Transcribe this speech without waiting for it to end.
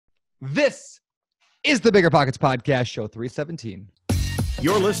This is the Bigger Pockets Podcast, show 317.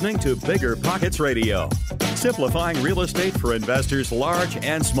 You're listening to Bigger Pockets Radio, simplifying real estate for investors large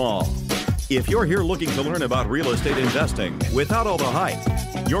and small. If you're here looking to learn about real estate investing without all the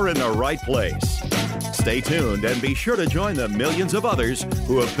hype, you're in the right place. Stay tuned and be sure to join the millions of others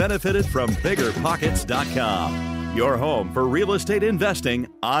who have benefited from BiggerPockets.com, your home for real estate investing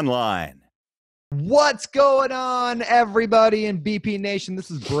online. What's going on, everybody in BP Nation? This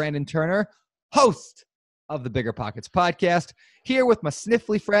is Brandon Turner, host of the Bigger Pockets Podcast, here with my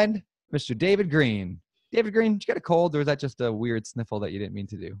sniffly friend, Mr. David Green. David Green, did you get a cold, or is that just a weird sniffle that you didn't mean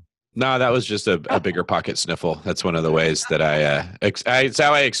to do? No, that was just a bigger pocket sniffle. That's one of the ways that it's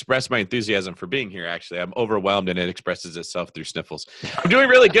how I express my enthusiasm for being here, actually. I'm overwhelmed, and it expresses itself through sniffles. I'm doing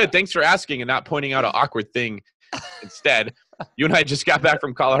really good. Thanks for asking and not pointing out an awkward thing instead. You and I just got back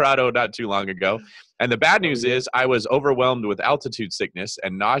from Colorado not too long ago. And the bad news is I was overwhelmed with altitude sickness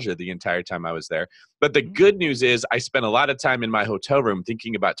and nausea the entire time I was there. But the good news is I spent a lot of time in my hotel room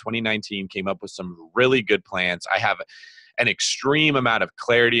thinking about 2019, came up with some really good plans. I have an extreme amount of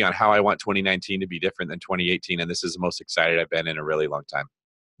clarity on how I want 2019 to be different than 2018. And this is the most excited I've been in a really long time.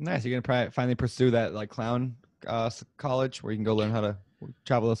 Nice. You're going to finally pursue that like clown college where you can go learn how to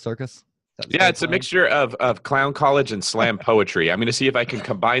travel a circus? Yeah, it's a mixture of clown college and slam poetry. I'm going to see if I can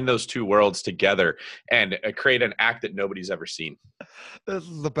combine those two worlds together and create an act that nobody's ever seen. This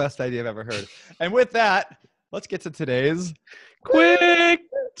is the best idea I've ever heard. And with that, let's get to today's quick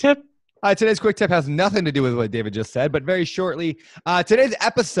tip. Today's quick tip has nothing to do with what David just said, but very shortly, today's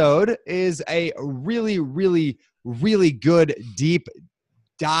episode is a really, really, really good, deep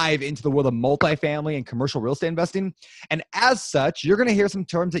dive into the world of multifamily and commercial real estate investing. And as such, you're going to hear some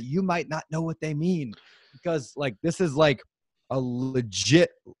terms that you might not know what they mean, because like this is like a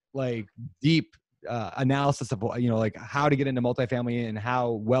legit, like deep analysis of, like how to get into multifamily and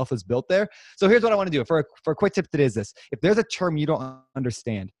how wealth is built there. So here's what I want to do for a quick tip today is this. If there's a term you don't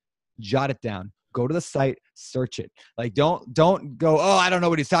understand, jot it down. Go to the site, search it. Like don't go, oh, I don't know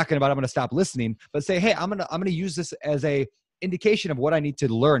what he's talking about, I'm going to stop listening. But say, hey, I'm going to use this as a indication of what I need to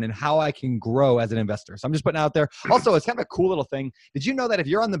learn and how I can grow as an investor. So I'm just putting it out there. Also, it's kind of a cool little thing. Did you know that if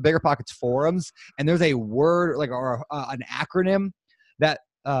you're on the BiggerPockets forums and there's a word like or an acronym that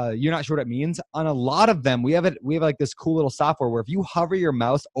you're not sure what it means, on a lot of them we have like this cool little software where if you hover your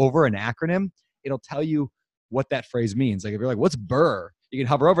mouse over an acronym, it'll tell you what that phrase means. Like if you're like, what's BRRRR? You can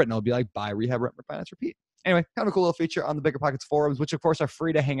hover over it and it'll be like buy, rehab, rent, refinance, repeat. Anyway, kind of a cool little feature on the BiggerPockets forums, which of course are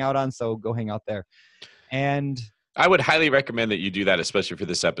free to hang out on. So go hang out there. And I would highly recommend that you do that, especially for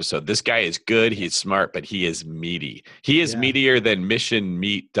this episode. This guy is good. He's smart, but he is meaty. He is meatier than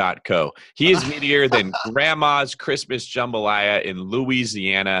missionmeat.co. He is meatier than grandma's Christmas jambalaya in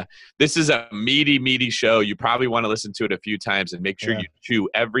Louisiana. This is a meaty show. You probably want to listen to it a few times and make sure you chew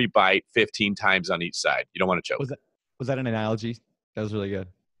every bite 15 times on each side. You don't want to choke. Was that an analogy? That was really good.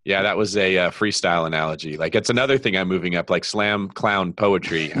 Yeah, that was a freestyle analogy. Like it's another thing I'm moving up, like slam clown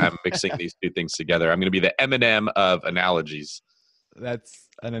poetry. I'm mixing these two things together. I'm going to be the Eminem of analogies. That's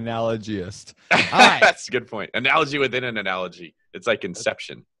an analogyist. All right. That's a good point. Analogy within an analogy. It's like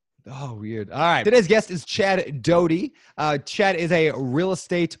Inception. Oh, weird. All right. Today's guest is Chad Doty. Chad is a real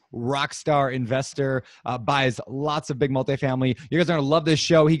estate rock star investor, buys lots of big multifamily. You guys are going to love this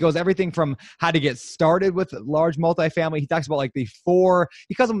show. He goes everything from how to get started with large multifamily. He talks about like he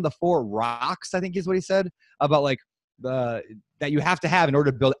calls them the 4 rocks, I think is what he said, about like that you have to have in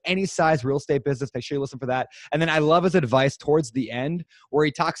order to build any size real estate business. Make sure you listen for that. And then I love his advice towards the end where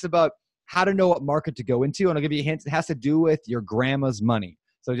he talks about how to know what market to go into. And I'll give you a hint. It has to do with your grandma's money.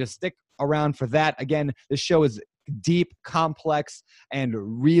 So just stick around for that. Again, this show is deep, complex, and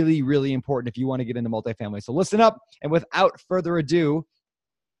really, really important if you want to get into multifamily. So listen up. And without further ado,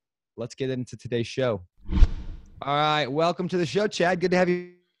 let's get into today's show. All right. Welcome to the show, Chad. Good to have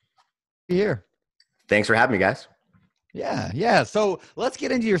you here. Thanks for having me, guys. Yeah. So let's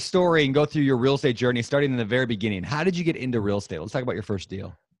get into your story and go through your real estate journey, starting in the very beginning. How did you get into real estate? Let's talk about your first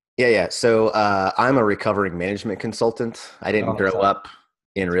deal. Yeah. So I'm a recovering management consultant. I didn't grow up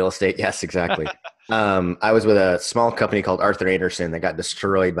in real estate. Yes, exactly. I was with a small company called Arthur Anderson that got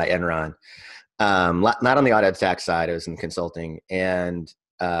destroyed by Enron. Not on the audit tax side. I was in consulting, and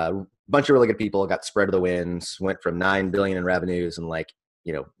a bunch of really good people got spread to the winds, went from $9 billion in revenues and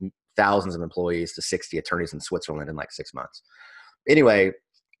thousands of employees to 60 attorneys in Switzerland in like 6 months. Anyway,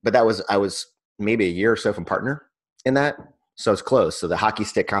 but I was maybe a year or so from partner in that. So it's close. So the hockey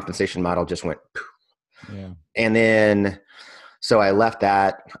stick compensation model just went poof. Yeah. And then, so I left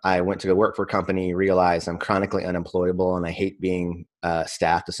that. I went to go work for a company, realized I'm chronically unemployable and I hate being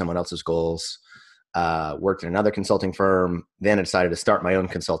staffed to someone else's goals. worked in another consulting firm. Then I decided to start my own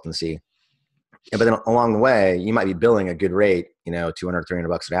consultancy. But then along the way, you might be billing a good rate, you know, 200, 300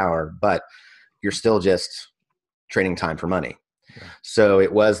 bucks an hour, but you're still just trading time for money. Yeah. So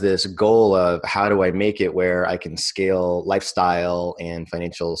it was this goal of how do I make it where I can scale lifestyle and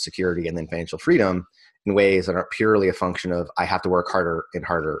financial security and then financial freedom in ways that aren't purely a function of I have to work harder and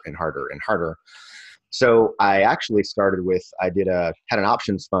harder and harder and harder. So I actually started with, had an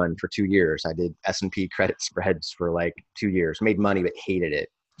options fund for 2 years. I did S&P credit spreads for like 2 years, made money, but hated it.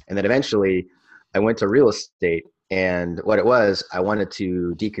 And then eventually I went to real estate, and what it was, I wanted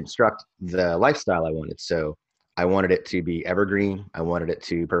to deconstruct the lifestyle I wanted. So I wanted it to be evergreen. I wanted it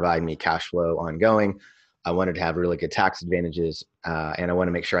to provide me cash flow ongoing. I wanted to have really good tax advantages. And I want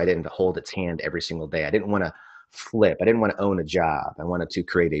to make sure I didn't hold its hand every single day. I didn't want to flip. I didn't want to own a job. I wanted to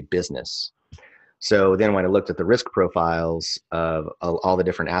create a business. So then when I looked at the risk profiles of all the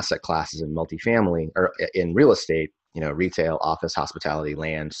different asset classes in multifamily or in real estate, you know, retail, office, hospitality,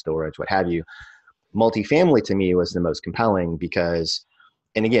 land, storage, what have you, multifamily to me was the most compelling because,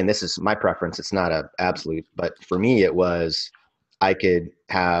 and again, this is my preference. It's not an absolute, but for me, it was, I can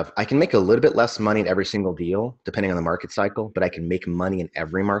make a little bit less money in every single deal, depending on the market cycle, but I can make money in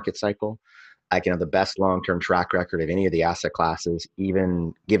every market cycle. I can have the best long-term track record of any of the asset classes,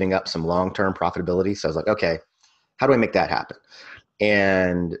 even giving up some long-term profitability. So I was like, okay, how do I make that happen?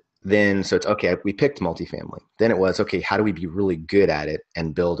 And then, so it's okay, we picked multifamily. Then it was, okay, how do we be really good at it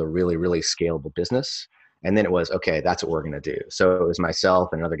and build a really, really scalable business? And then it was, okay, that's what we're going to do. So it was myself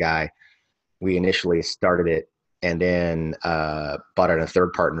and another guy. We initially started it and then bought out a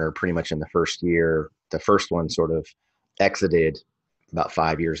third partner pretty much in the first year. The first one sort of exited about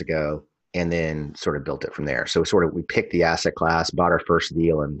 5 years ago and then sort of built it from there. So sort of we picked the asset class, bought our first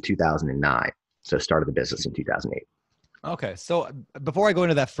deal in 2009. So started the business in 2008. Okay. So before I go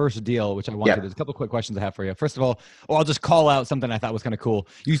into that first deal, which I wanted, there's a couple of quick questions I have for you. First of all, I'll just call out something I thought was kind of cool.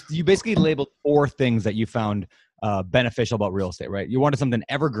 You basically labeled 4 things that you found beneficial about real estate, right? You wanted something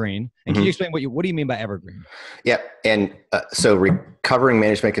evergreen. And can you explain what do you mean by evergreen? Yeah. And so recovering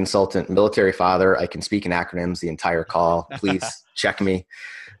management consultant, military father, I can speak in acronyms the entire call. Please check me.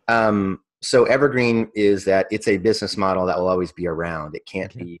 So evergreen is that it's a business model that will always be around. It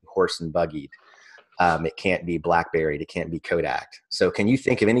can't be horse and buggied. It can't be BlackBerry. It can't be Kodak. So can you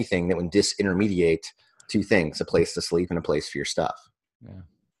think of anything that would disintermediate 2 things, a place to sleep and a place for your stuff? Yeah.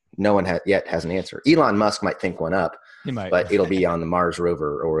 No one yet has an answer. Elon Musk might think one up, but it'll be on the Mars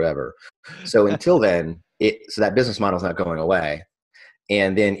rover or whatever. So until then, so that business model is not going away.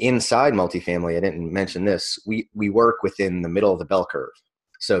 And then inside multifamily, I didn't mention this, we work within the middle of the bell curve.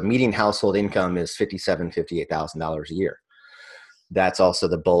 So median household income is $57,000, $58,000 a year. That's also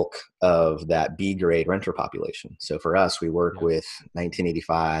the bulk of that B grade renter population. So for us, we work with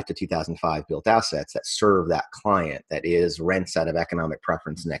 1985 to 2005 built assets that serve that client that is rents out of economic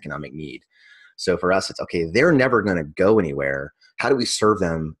preference and economic need. So for us, it's okay, they're never going to go anywhere. How do we serve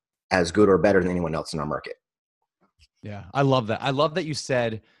them as good or better than anyone else in our market? Yeah, I love that. I love that you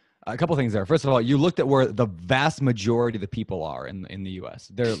said a couple things there. First of all, you looked at where the vast majority of the people are in the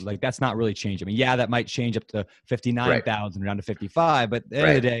U.S. They're like, that's not really changing. I mean, yeah, that might change up to 59,000 down to 55, but at the end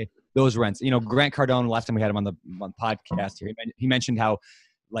of the day, those rents, you know, Grant Cardone, last time we had him on the podcast here, he mentioned how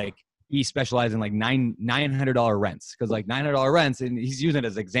like he specialized in like $900 rents because like $900 rents, and he's using it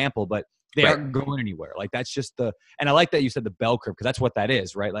as an example, but they aren't going anywhere. Like that's just and I like that you said the bell curve because that's what that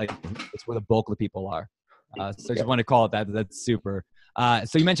is, right? Like it's where the bulk of the people are. So I just want to call it that. That's super.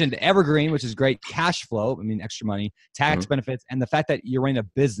 So you mentioned evergreen, which is great. Cash flow, I mean, extra money, tax benefits, and the fact that you're running a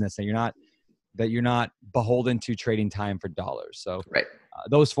business and you're not beholden to trading time for dollars. So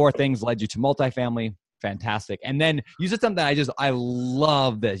those 4 things led you to multifamily. Fantastic. And then you said something I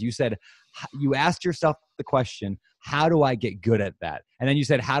love this. You said, you asked yourself the question, how do I get good at that? And then you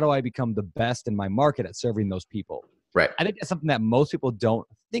said, how do I become the best in my market at serving those people? Right. I think that's something that most people don't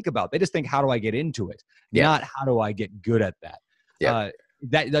think about. They just think, how do I get into it? Not how do I get good at that?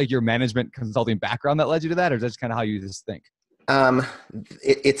 That like your management consulting background that led you to that, or is that just kind of how you just think?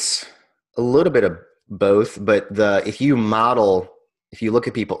 It's a little bit of both, but if you look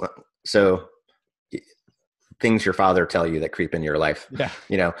at people, so things your father tell you that creep in your life,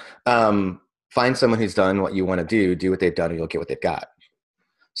 you know, find someone who's done what you want to do what they've done, and you'll get what they've got.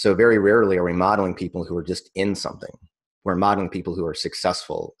 So very rarely are we modeling people who are just in something. We're modeling people who are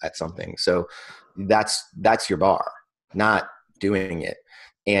successful at something. So that's your bar, not doing it.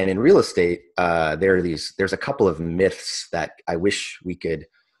 And in real estate, there's a couple of myths that I wish we could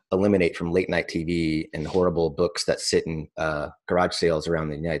eliminate from late night TV and horrible books that sit in garage sales around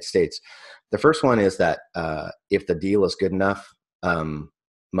the United States. The first one is that if the deal is good enough,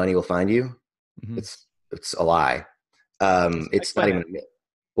 money will find you. Mhm. It's a lie. It's not Explain even.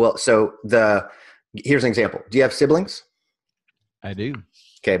 Well, so here's an example. Do you have siblings? I do.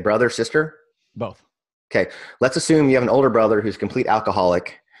 Okay, brother, sister? Both. Okay, let's assume you have an older brother who's a complete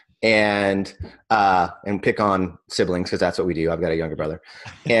alcoholic, and pick on siblings because that's what we do. I've got a younger brother,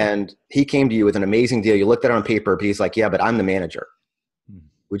 and he came to you with an amazing deal. You looked at it on paper, but he's like, "Yeah, but I'm the manager."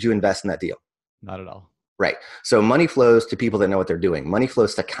 Would you invest in that deal? Not at all. Right. So money flows to people that know what they're doing. Money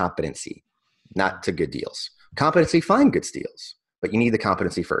flows to competency, not to good deals. Competency, find good deals, but you need the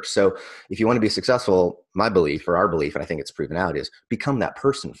competency first. So if you want to be successful, my belief or our belief, and I think it's proven out, is become that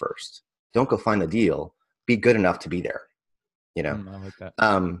person first. Don't go find the deal. Be good enough to be there. I like that.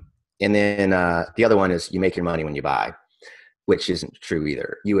 And then the other one is you make your money when you buy, which isn't true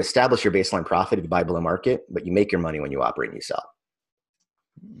either. You establish your baseline profit if you buy below market, but you make your money when you operate and you sell.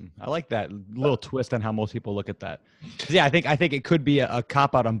 I like that little twist on how most people look at that. Yeah, I think it could be a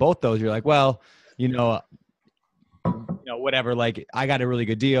cop out on both those. You're like, well, whatever. Like, I got a really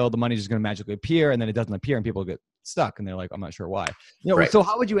good deal. The money's just going to magically appear, and then it doesn't appear, and people get stuck, and they're like, I'm not sure why. Right. So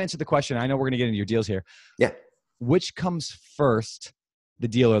how would you answer the question? I know we're going to get into your deals here. Yeah. Which comes first, the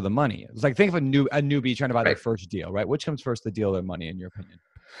deal or the money? It's like, think of a newbie trying to buy their first deal, right? Which comes first, the deal or money, in your opinion?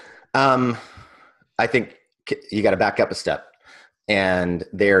 I think you got to back up a step. And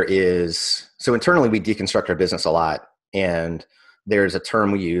so internally we deconstruct our business a lot. And there's a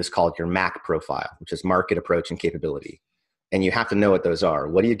term we use called your MAC profile, which is market, approach, and capability. And you have to know what those are.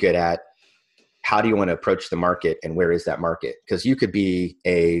 What are you good at? How do you want to approach the market? And where is that market? Because you could be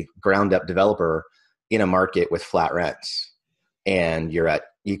a ground up developer in a market with flat rents and you're at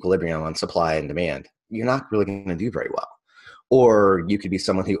equilibrium on supply and demand. You're not really going to do very well. Or you could be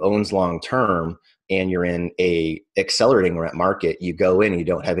someone who owns long-term and you're in a accelerating rent market. You go in and you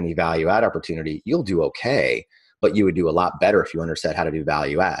don't have any value add opportunity. You'll do okay, but you would do a lot better if you understood how to do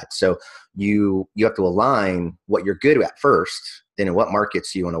value add. So you have to align what you're good at first, then in what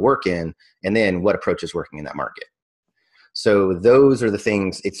markets you want to work in, and then what approach is working in that market. So those are the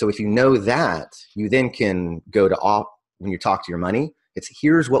things. So if you know that, you then can go to when you talk to your money, it's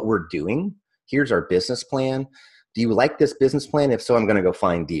here's what we're doing. Here's our business plan. Do you like this business plan? If so, I'm going to go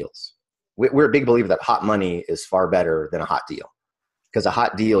find deals. We're a big believer that hot money is far better than a hot deal. Because a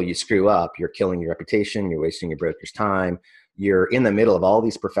hot deal, you screw up, you're killing your reputation, you're wasting your broker's time. You're in the middle of all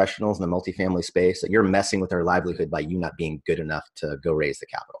these professionals in the multifamily space that you're messing with their livelihood by you not being good enough to go raise the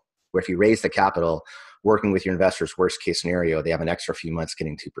capital. Where if you raise the capital, working with your investors, worst case scenario, they have an extra few months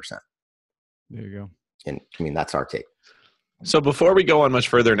getting 2%. There you go. And I mean, that's our take. So before we go on much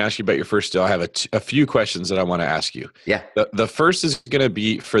further and ask you about your first deal, I have a few questions that I want to ask you. Yeah. The first is going to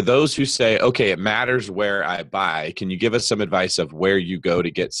be for those who say, okay, it matters where I buy. Can you give us some advice of where you go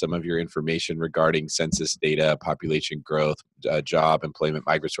to get some of your information regarding census data, population growth, job, employment,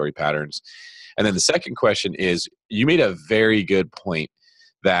 migratory patterns? And then the second question is, you made a very good point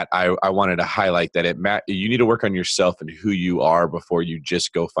that I wanted to highlight, that you need to work on yourself and who you are before you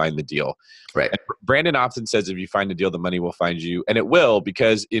just go find the deal. Right. And Brandon often says, if you find a deal, the money will find you. And it will,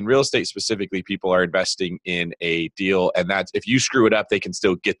 because in real estate specifically, people are investing in a deal. And that's, if you screw it up, they can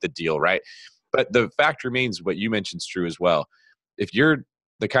still get the deal, right? But the fact remains, what you mentioned is true as well. If you're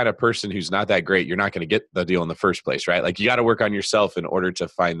the kind of person who's not that great, you're not going to get the deal in the first place, right? Like, you got to work on yourself in order to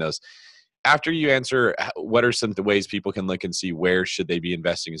find those. After you answer, what are some of the ways people can look and see where should they be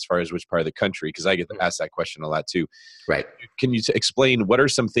investing as far as which part of the country? Because I get to ask that question a lot too. Right. Can you explain what are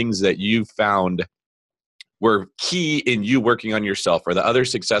some things that you found were key in you working on yourself, or the other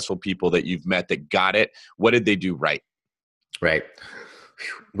successful people that you've met that got it? What did they do right? Right.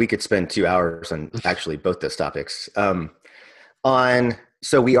 We could spend 2 hours on actually both those topics.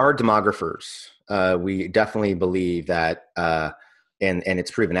 So we are demographers. We definitely believe that, and it's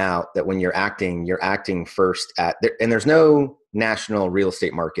proven out that when you're acting first and there's no national real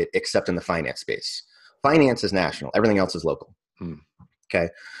estate market except in the finance space. Finance is national. Everything else is local. Okay.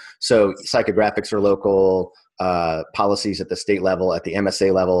 So psychographics are local, policies at the state level, at the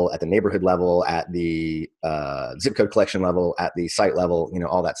MSA level, at the neighborhood level, at the zip code collection level, at the site level,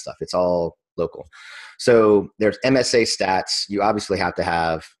 all that stuff. It's all local. So there's MSA stats. You obviously have to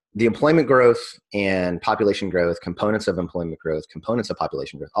have the employment growth and population growth, components of employment growth, components of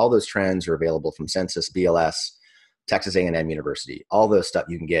population growth. All those trends are available from Census, BLS, Texas A&M University. All those stuff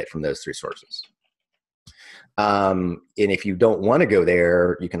you can get from those three sources. And if you don't want to go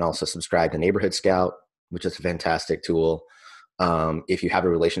there, you can also subscribe to Neighborhood Scout, which is a fantastic tool. If you have a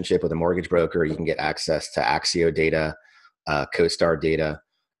relationship with a mortgage broker, you can get access to Axio data, CoStar data,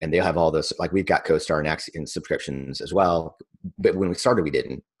 and they'll have all this. Like, we've got CoStar and subscriptions as well. But when we started, we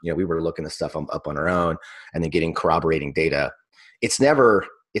didn't. We were looking this stuff up on our own and then getting corroborating data. It's never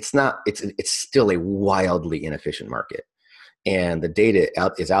it's still a wildly inefficient market. And the data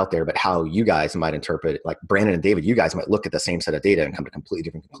is out there, but how you guys might interpret it, like Brandon and David, you guys might look at the same set of data and come to completely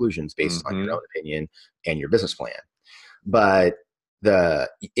different conclusions based on your own opinion and your business plan. But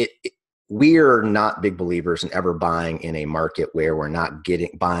we're not big believers in ever buying in a market where we're not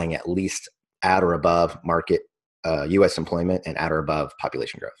buying at least at or above market U.S. employment and at or above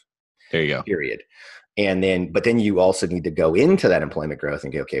population growth. There you go. Period. But then you also need to go into that employment growth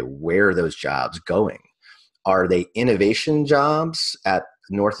and go, okay, where are those jobs going? Are they innovation jobs at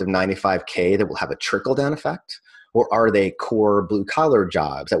north of 95K that will have a trickle down effect? Or are they core blue collar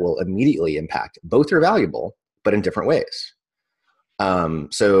jobs that will immediately impact? Both are valuable, but in different ways.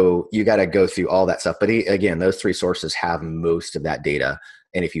 So you got to go through all that stuff. But again, those three sources have most of that data.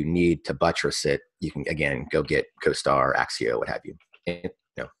 And if you need to buttress it, you can, again, go get CoStar, Axio, what have you.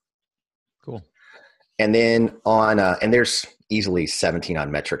 Cool. And then and there's easily 17 odd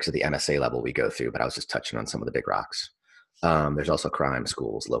metrics at the MSA level we go through, but I was just touching on some of the big rocks. There's also crime,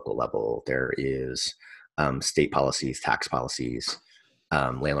 schools, local level. There is state policies, tax policies,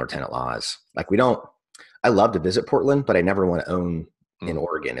 landlord tenant laws. I love to visit Portland, but I never want to own in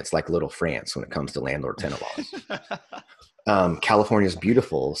Oregon. It's like little France when it comes to landlord tenant laws. California is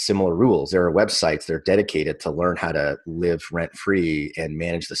beautiful, similar rules. There are websites that are dedicated to learn how to live rent free and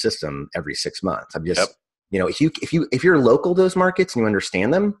manage the system every 6 months. I'm just, if you're local to those markets and you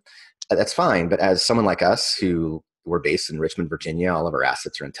understand them, that's fine. But as someone like us who we're based in Richmond, Virginia, all of our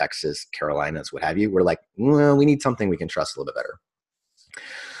assets are in Texas, Carolinas, what have you, we're like, well, we need something we can trust a little bit better.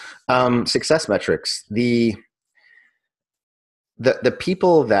 Success metrics, the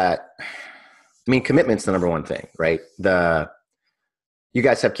people that, commitment's the number one thing, right? You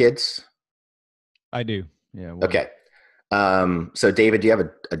guys have kids? I do. Yeah. Well. Okay. So David, do you have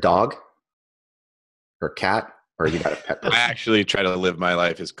a dog or a cat, or you got a pet person? I actually try to live my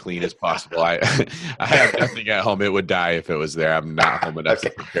life as clean as possible. I have nothing at home. It would die if it was there. I'm not home enough to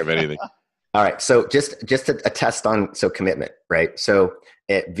take care of anything. All right. So just a test on, commitment, right? So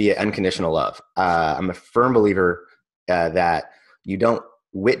via unconditional love. I'm a firm believer that you don't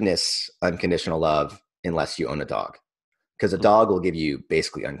witness unconditional love unless you own a dog, because a dog will give you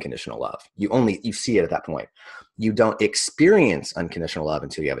basically unconditional love. You see it at that point. You don't experience unconditional love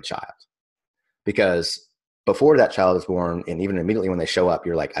until you have a child, because before that child is born, and even immediately when they show up,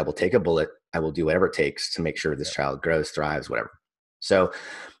 you're like, I will take a bullet. I will do whatever it takes to make sure this child grows, thrives, whatever. So,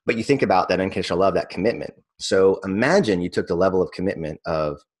 but you think about that unconditional love, that commitment. So imagine you took the level of commitment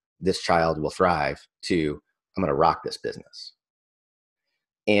of this child will thrive to, I'm going to rock this business.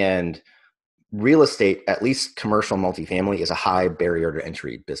 And real estate, at least commercial multifamily, is a high barrier to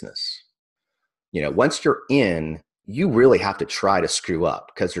entry business. Once you're in, you really have to try to screw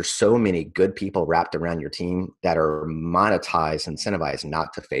up, because there's so many good people wrapped around your team that are monetized, incentivized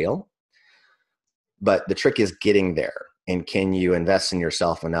not to fail. But the trick is getting there. And can you invest in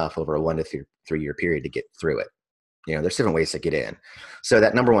yourself enough over a 1 to 3 year period to get through it? There's different ways to get in. So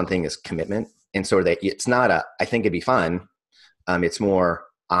that number one thing is commitment. And so it's not I think it'd be fun. It's more,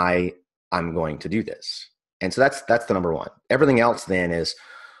 I'm going to do this. And so that's the number one. Everything else then is,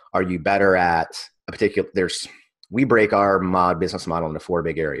 are you better at a particular, we break our business model into 4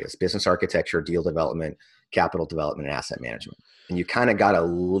 big areas: business architecture, deal development, capital development, and asset management. And you kind of got to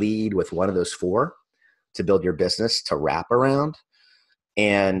lead with one of those 4 to build your business to wrap around.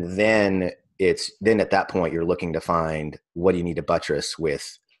 And then at that point, you're looking to find what do you need to buttress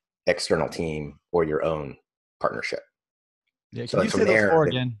with external team or your own partnership. Yeah, can you say those 4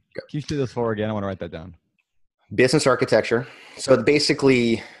 again? Can you say those 4 again? I want to write that down. Business architecture. So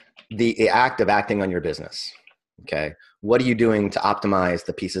basically the act of acting on your business. Okay. What are you doing to optimize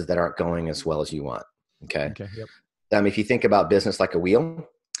the pieces that aren't going as well as you want? Okay. Yep. If you think about business like a wheel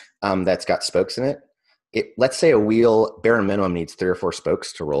that's got spokes in it, let's say a wheel, bare minimum, needs 3 or 4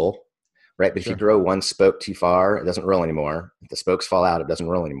 spokes to roll, right? But if you throw one spoke too far, it doesn't roll anymore. If the spokes fall out, it doesn't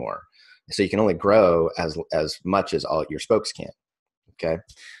roll anymore. So you can only grow as much as all your spokes can. Okay.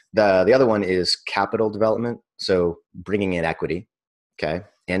 The other one is capital development. So bringing in equity, okay,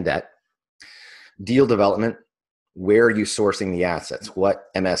 and debt. Deal development. Where are you sourcing the assets?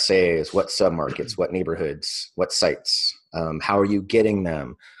 What MSAs, what submarkets, what neighborhoods, what sites? How are you getting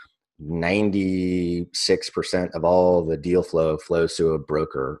them? 96% of all the deal flow flows through a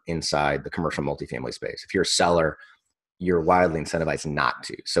broker inside the commercial multifamily space. If you're a seller, you're wildly incentivized not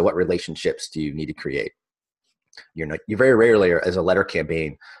to. So what relationships do you need to create? You very rarely, as a letter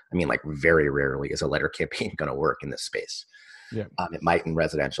campaign, very rarely is a letter campaign going to work in this space. Yeah. It might in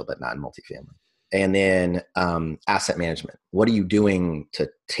residential, but not in multifamily. And then asset management. What are you doing to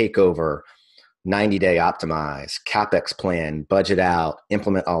take over 90-day optimize, CapEx plan, budget out,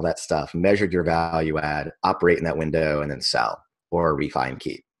 implement all that stuff, measure your value add, operate in that window, and then sell or refi and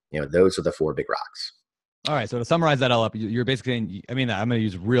keep. Those are the 4 big rocks. All right. So to summarize that all up, you're basically saying, I'm going to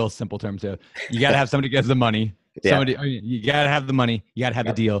use real simple terms here. You got to have somebody who gets the money. You got to have the money. You got to have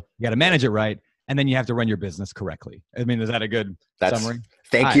the deal. You got to manage it right. And then you have to run your business correctly. Is that a good summary?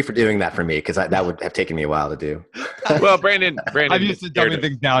 Thank you for doing that for me, because that would have taken me a while to do. Well, Brandon, I'm used to dumbing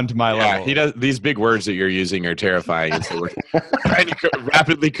things down to my level. He does. These big words that you're using are terrifying, and so we're trying to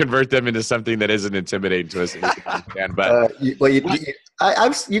rapidly convert them into something that isn't intimidating to us.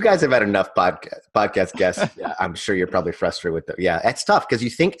 You guys have had enough podcast guests. Yeah, I'm sure you're probably frustrated with them. Yeah, it's tough because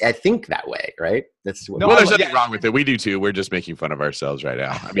I think that way, right? There's nothing wrong with it. We do too. We're just making fun of ourselves right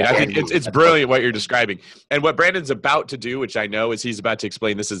now. I think it's brilliant what you're describing, and what Brandon's about to do, which I know is he's about to explain.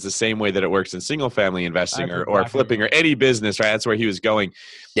 This is the same way that it works in single family investing or flipping or any business, right? That's where he was going.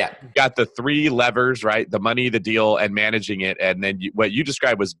 Yeah, you got the 3 levers, right? The money, the deal, and managing it. And then what you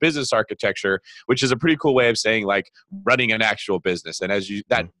described was business architecture, which is a pretty cool way of saying like running an actual business. And as you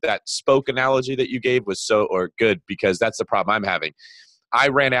that spoke analogy that you gave was good, because that's the problem I'm having. I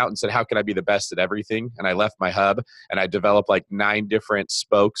ran out and said, how can I be the best at everything? And I left my hub and I developed like 9 different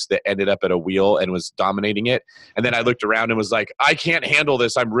spokes that ended up at a wheel and was dominating it. And then I looked around and was like, I can't handle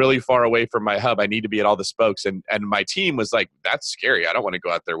this. I'm really far away from my hub. I need to be at all the spokes. And my team was like, that's scary. I don't want to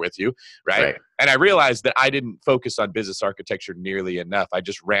go out there with you. Right. And I realized that I didn't focus on business architecture nearly enough. I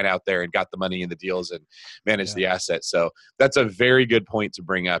just ran out there and got the money and the deals and managed the assets. So that's a very good point to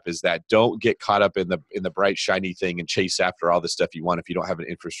bring up, is that don't get caught up in the bright, shiny thing and chase after all the stuff you want if you don't have an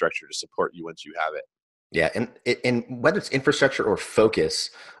infrastructure to support you once you have it. Yeah. And whether it's infrastructure or focus,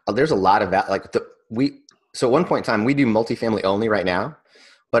 there's a lot of that. So at one point in time, we do multifamily only right now,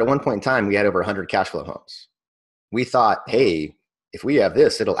 but at one point in time, we had over 100 cash flow homes. We thought, hey, if we have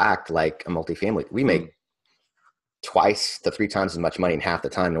this, it'll act like a multifamily. We make 2 to 3 times as much money in half the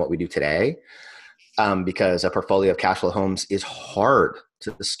time than what we do today, because a portfolio of cash flow homes is hard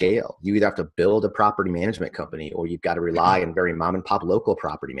to scale. You either have to build a property management company, or you've got to rely on very mom and pop local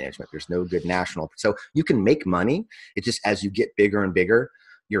property management. There's no good national. So you can make money. It just, as you get bigger and bigger,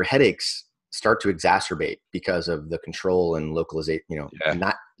 your headaches start to exacerbate because of the control and localization,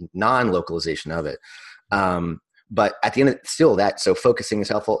 not non-localization of it. But at the end of still that, so focusing is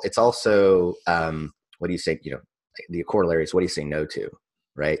helpful. It's also, what do you say, the corollary is, what do you say no to,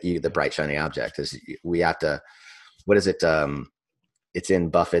 right? The bright shiny object is, we have to, what is it? It's in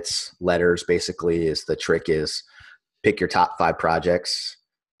Buffett's letters, basically, is the trick is pick your top 5 projects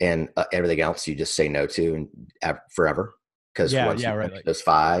and everything else you just say no to and forever. Because once you pick those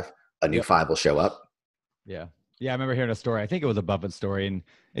 5, a new 5 will show up. Yeah. Yeah, I remember hearing a story. I think it was a Buffett story, and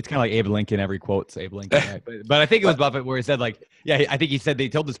it's kind of like Abe Lincoln. Every quote's Abe Lincoln, right? but I think it was Buffett where he said, like, I think he said they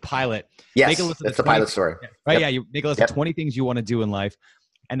told this pilot. Yes, that's the pilot story. Right? Yep. Yeah, you make a list of 20 things you want to do in life,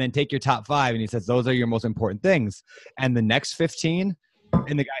 and then take your top 5, and he says those are your most important things, and the next 15.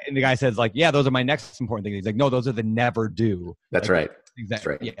 And the guy says, like, yeah, those are my next important things. He's like, no, those are the never do. That's right. Exactly. That's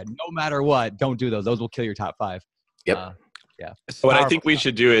right. Yeah, no matter what, don't do those. Those will kill your top 5. Yep. Yeah. So what I think we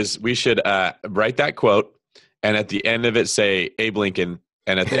should do is we should write that quote, and at the end of it say Abe Lincoln,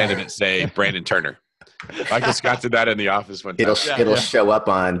 and at the end of it say Brandon Turner. Michael Scott did that in the office one time. It'll show up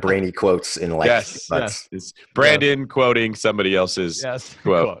on brainy quotes in like It's Brandon quoting somebody else's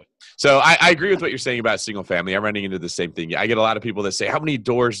quote. So I agree with what you're saying about single family. I'm running into the same thing. I get a lot of people that say, how many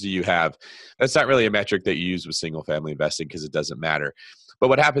doors do you have? That's not really a metric that you use with single family investing, because it doesn't matter. But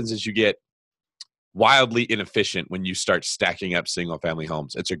what happens is you get wildly inefficient when you start stacking up single family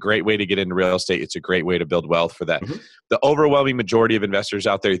homes. It's a great way to get into real estate. It's a great way to build wealth for that. Mm-hmm. The overwhelming majority of investors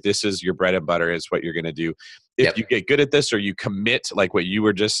out there, this is your bread and butter, is what you're going to do. If you get good at this, or you commit, like what you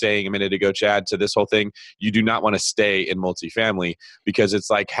were just saying a minute ago, Chad, to this whole thing, you do not want to stay in multifamily, because it's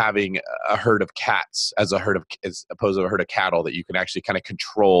like having a herd of cats as opposed to a herd of cattle that you can actually kind of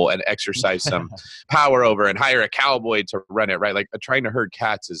control and exercise some power over, and hire a cowboy to run it, right? Like trying to herd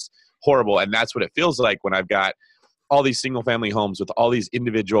cats is horrible. And that's what it feels like when I've got all these single family homes with all these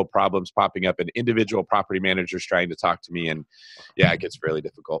individual problems popping up and individual property managers trying to talk to me. And it gets really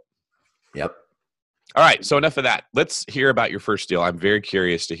difficult. Yep. All right. So enough of that. Let's hear about your first deal. I'm very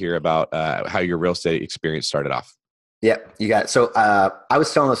curious to hear about how your real estate experience started off. Yeah, you got it. So I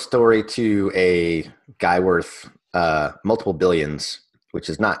was telling a story to a guy worth multiple billions, which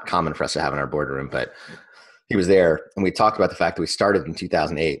is not common for us to have in our boardroom, but he was there, and we talked about the fact that we started in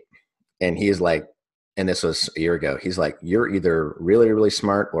 2008. And he is like, and this was a year ago, he's like, you're either really, really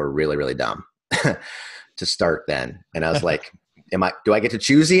smart or really, really dumb to start then. And I was like, do I get to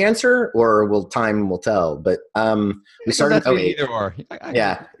choose the answer, or time will tell? But we started in 08. Either or.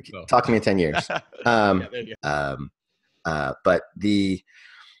 Yeah. Talk to me in 10 years. But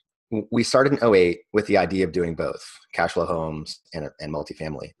we started in 08 with the idea of doing both cash flow homes and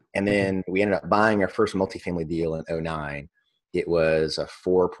multifamily. And then we ended up buying our first multifamily deal in 09. It was a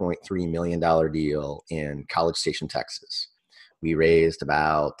 $4.3 million deal in College Station, Texas. We raised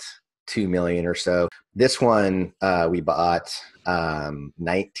about $2 million or so. This one we bought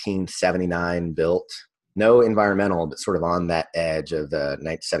 1979 built, no environmental, but sort of on that edge of the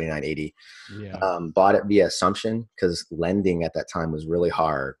 79, 80. Yeah. Bought it via assumption because lending at that time was really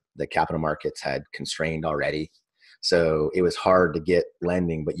hard. The capital markets had constrained already. So it was hard to get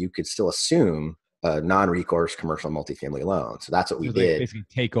lending, but you could still assume a non-recourse commercial multifamily loan. So that's what we did. Basically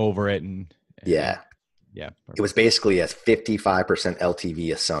take over it and yeah. Perfect. It was basically a 55%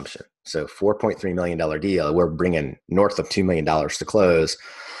 LTV assumption. So $4.3 million deal. We're bringing north of $2 million to close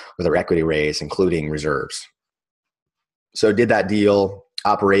with our equity raise, including reserves. So did that deal,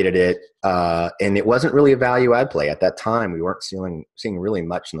 operated it, and it wasn't really a value add play. At that time, we weren't seeing really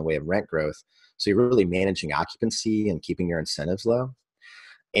much in the way of rent growth. So you're really managing occupancy and keeping your incentives low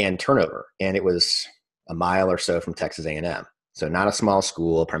and turnover. And it was a mile or so from Texas A&M. So not a small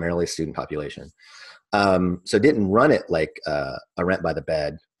school, primarily a student population. So didn't run it like a rent by the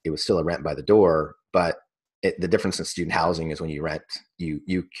bed. It was still a rent by the door, but the difference in student housing is when you rent,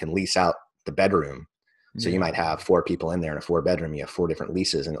 you can lease out the bedroom. So you might have 4 people in there in a 4-bedroom. You have 4 different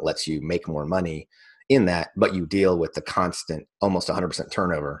leases, and it lets you make more money in that, but you deal with the constant, almost 100%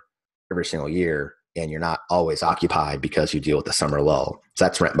 turnover every single year, and you're not always occupied because you deal with the summer lull. So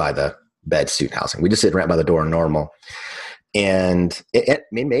that's rent by the bed student housing. We just did rent by the door normal, and it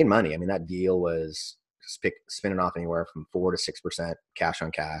made money. I mean, that deal was spinning off anywhere from 4 to 6% cash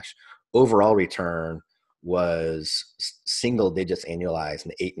on cash. Overall return was single digits annualized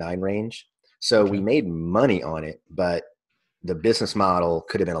in the 8-9 range. So we made money on it, but the business model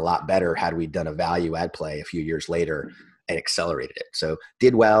could have been a lot better had we done a value add play a few years later and accelerated it. So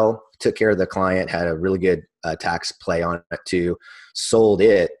did well, took care of the client, had a really good tax play on it too, sold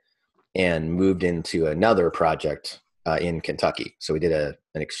it, and moved into another project in Kentucky. So we did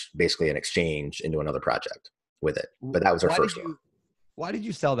basically an exchange into another project with it. But that was our first one. Why did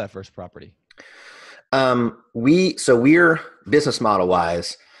you sell that first property? We're business model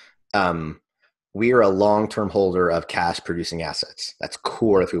wise, we are a long-term holder of cash producing assets. That's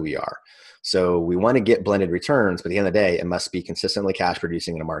core of who we are. So we want to get blended returns, but at the end of the day, it must be consistently cash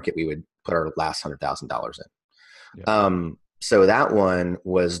producing in a market we would put our last $100,000 in. Yeah. So that one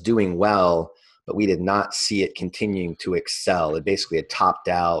was doing well, but we did not see it continuing to excel. It basically had topped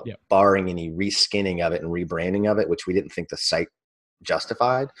out, barring any reskinning of it and rebranding of it, which we didn't think the site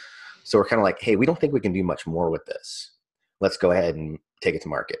justified. So we're kind of like, hey, we don't think we can do much more with this. Let's go ahead and take it to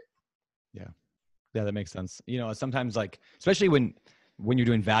market. Yeah, that makes sense. Sometimes like, especially when you're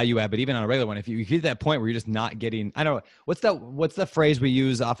doing value add, but even on a regular one, if you hit that point where you're just not getting, I don't know, what's the phrase we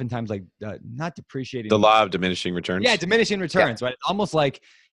use oftentimes, like not depreciating. The law of diminishing returns. Yeah, diminishing returns, right? Almost like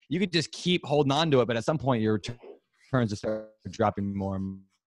you could just keep holding on to it, but at some point your returns just start dropping more and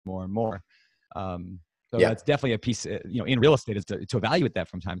more and more. So that's definitely a piece, in real estate is to evaluate that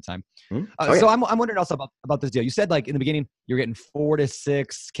from time to time. Mm-hmm. So I'm wondering also about this deal. You said like in the beginning, you're getting 4 to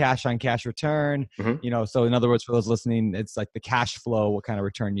 6 cash on cash return, so in other words, for those listening, it's like the cash flow, what kind of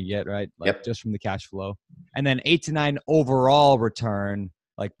return you get, right? Like just from the cash flow, and then 8 to 9 overall return,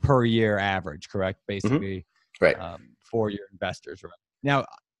 like per year average, correct? Basically, right. For your investors. Right? Now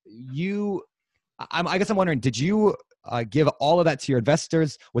I guess I'm wondering, did you give all of that to your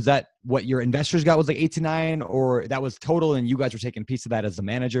investors? Was that what your investors got, was like 8 to 9, or that was total and you guys were taking a piece of that as the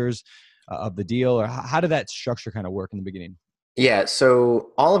managers of the deal? Or how did that structure kind of work in the beginning? Yeah. So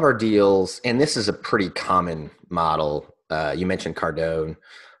all of our deals, and this is a pretty common model. You mentioned Cardone,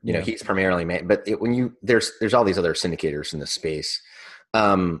 he's primarily but there's all these other syndicators in this space.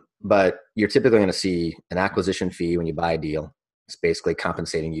 But you're typically going to see an acquisition fee when you buy a deal. It's basically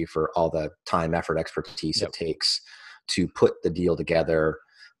compensating you for all the time, effort, expertise it takes to put the deal together,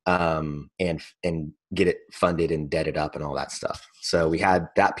 and get it funded and deaded up and all that stuff. So we had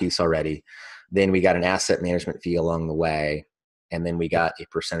that piece already. Then we got an asset management fee along the way. And then we got a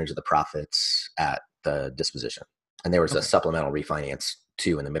percentage of the profits at the disposition. And there was a supplemental refinance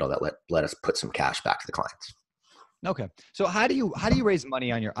too in the middle that let us put some cash back to the clients. Okay. So how do you raise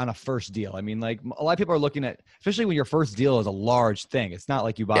money on a first deal? I mean, like a lot of people are looking at, especially when your first deal is a large thing. It's not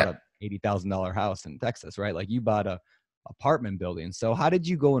like you bought a $80,000 house in Texas, right? Like you bought a apartment building. So how did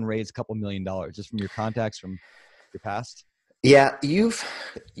you go and raise a couple $1 million just from your contacts from your past? Yeah,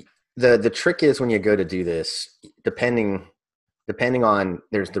 the trick is when you go to do this, depending depending on,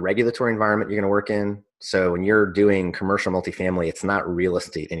 there's the regulatory environment you're going to work in. So when you're doing commercial multifamily, it's not real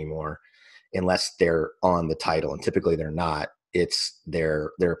estate anymore unless they're on the title. And typically they're not. It's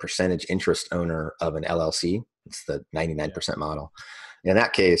they're a percentage interest owner of an LLC. It's the 99% model. In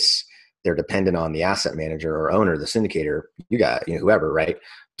that case, they're dependent on the asset manager or owner, the syndicator, whoever, right,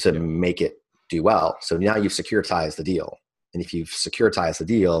 to make it do well. So now you've securitized the deal. And if you've securitized the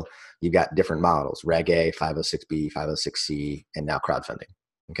deal, you've got different models, Reg A, 506B, 506C, and now crowdfunding.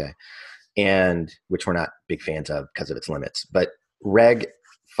 Okay. And which we're not big fans of because of its limits. But Reg D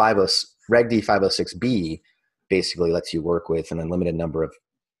 506B basically lets you work with an unlimited number of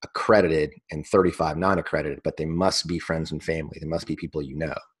accredited and 35 non-accredited, but they must be friends and family. They must be people you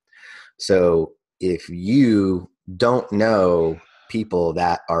know. So if you don't know people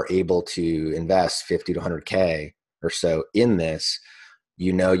that are able to invest 50 to 100K or so in this,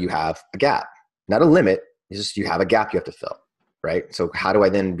 you have a gap, not a limit. It's just you have a gap you have to fill, right? So how do I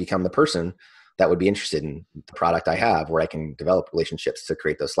then become the person that would be interested in the product I have where I can develop relationships to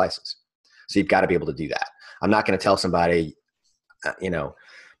create those slices? So you've got to be able to do that. I'm not going to tell somebody,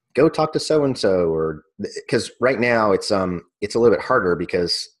 go talk to so-and-so, or because right now it's a little bit harder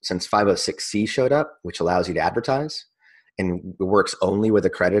because since 506C showed up, which allows you to advertise and it works only with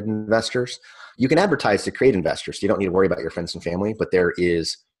accredited investors. You can advertise to create investors. So you don't need to worry about your friends and family, but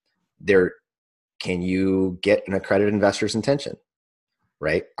can you get an accredited investor's intention,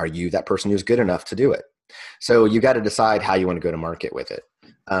 right? Are you that person who's good enough to do it? So you got to decide how you want to go to market with it.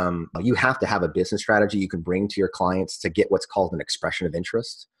 You have to have a business strategy you can bring to your clients to get what's called an expression of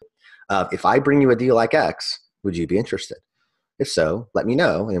interest. If I bring you a deal like X, would you be interested? If so, let me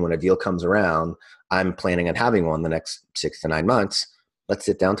know. And when a deal comes around, I'm planning on having one the next 6 to 9 months. Let's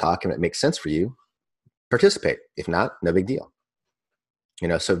sit down, talk, and if it makes sense for you, participate. If not, no big deal.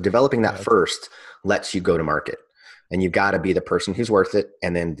 So developing that first lets you go to market, and you've got to be the person who's worth it,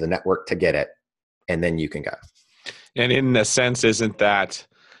 and then the network to get it, and then you can go. And in a sense, isn't that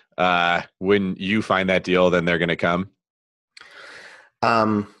when you find that deal, then they're going to come?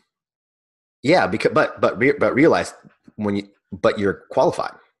 Yeah, but realize but you're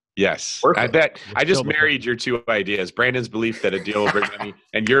qualified. Yes. I bet I just married your two ideas. Brandon's belief that a deal will bring money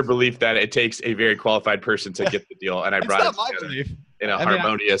and your belief that it takes a very qualified person to get the deal. And I brought it together in a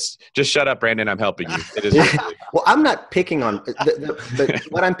harmonious, just shut up, Brandon. I'm helping you. It is. Well, I'm not picking on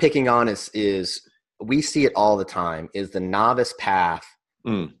what I'm picking on is we see it all the time is the novice path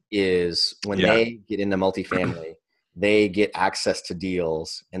is when they get into multifamily, they get access to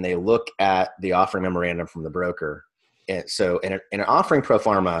deals and they look at the offering memorandum from the broker. And so, an offering pro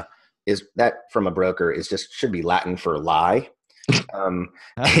forma is that from a broker is just should be Latin for lie. And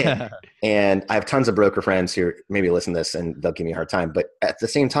I have tons of broker friends who maybe listen to this and they'll give me a hard time. But at the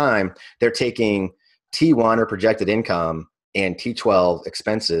same time, they're taking T1 or projected income and T12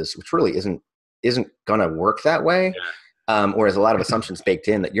 expenses, which really isn't going to work that way. Whereas a lot of assumptions baked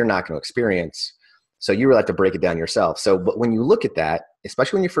in that you're not going to experience. So you really have to break it down yourself. So, but when you look at that,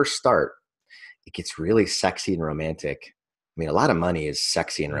 especially when you first start, it gets really sexy and romantic. I mean, a lot of money is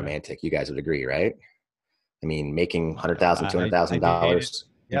sexy and romantic. You guys would agree, right? I mean, making $100,000, $200,000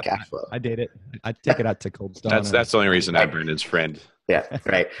 in cash flow. I date it. I take it out to Cold Stone. That's the only reason I'm Brandon's friend. Yeah,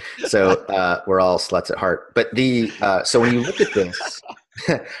 right. So we're all sluts at heart. But so when you look at this,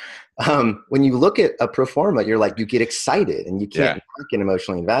 when you look at a pro forma, you're like, you get excited and you can't get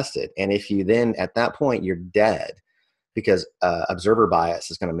emotionally invested. And if you then at that point you're dead, because observer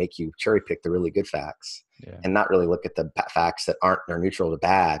bias is going to make you cherry pick the really good facts and not really look at the facts that are neutral to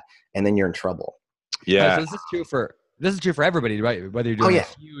bad, and then you're in trouble. Yeah, so this is true for everybody, right? Whether you're doing a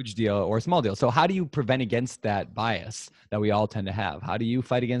huge deal or a small deal. So how do you prevent against that bias that we all tend to have? How do you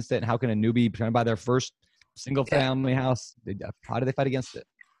fight against it? And how can a newbie trying to buy their first single family house? How do they fight against it?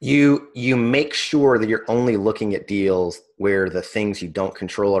 You make sure that you're only looking at deals where the things you don't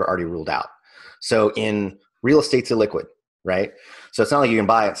control are already ruled out. So in real estate's illiquid, right? So it's not like you can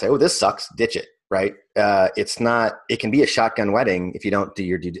buy it and say, oh, this sucks, ditch it, right? It can be a shotgun wedding if you don't do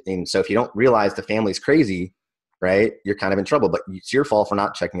your due. And so if you don't realize the family's crazy, right, you're kind of in trouble, but it's your fault for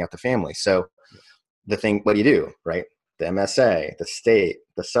not checking out the family. So what do you do, right? The MSA, the state,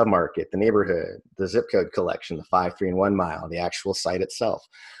 the submarket, the neighborhood, the zip code collection, the 5, 3, and 1 mile, the actual site itself.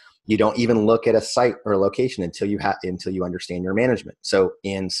 You don't even look at a site or a location until you understand your management. So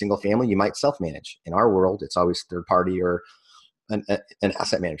in single family, you might self-manage. In our world, it's always third party or an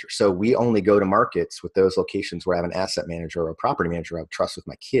asset manager. So we only go to markets with those locations where I have an asset manager or a property manager I trust with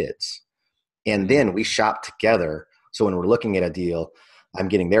my kids. And then we shop together. So when we're looking at a deal, I'm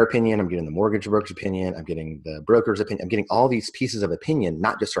getting their opinion, I'm getting the mortgage broker's opinion, I'm getting the broker's opinion, I'm getting all these pieces of opinion,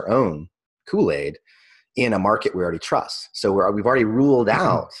 not just our own Kool-Aid. in a market we already trust. So we've already ruled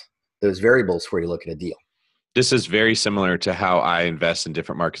out those variables before you look at a deal. This is very similar to how I invest in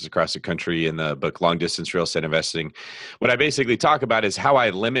different markets across the country in the book Long Distance Real Estate Investing. What I basically talk about is how I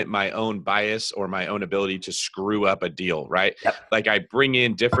limit my own bias or my own ability to screw up a deal, right? Yep. Like I bring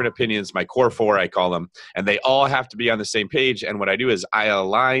in different opinions, my core four, I call them, and they all have to be on the same page. And what I do is I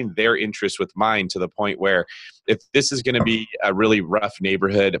align their interests with mine to the point where if this is going to be a really rough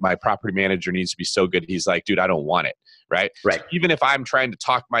neighborhood, my property manager needs to be so good. He's like, dude, I don't want it. Right. Right. So even if I'm trying to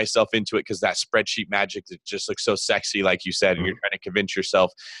talk myself into it because that spreadsheet magic that just looks so sexy, like you said, and you're trying to convince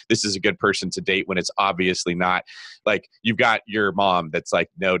yourself this is a good person to date when it's obviously not. Like you've got your mom that's like,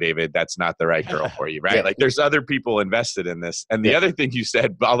 no, David, that's not the right girl for you. Right. Yeah. Like there's other people invested in this. And the other thing you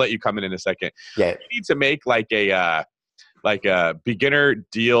said, but I'll let you come in a second. Yeah. You need to make like a beginner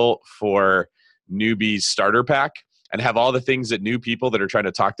deal for newbies starter pack. And have all the things that new people that are trying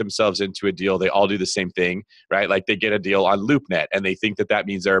to talk themselves into a deal, they all do the same thing, right? Like they get a deal on LoopNet and they think that that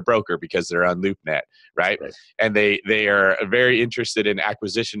means they're a broker because they're on LoopNet, right? And they are very interested in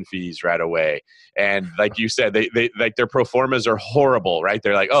acquisition fees right away. And like you said, they like their pro formas are horrible, right?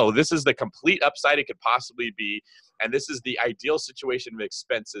 They're like, oh, this is the complete upside it could possibly be. And this is the ideal situation of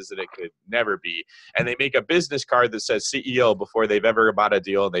expenses that it could never be. And they make a business card that says CEO before they've ever bought a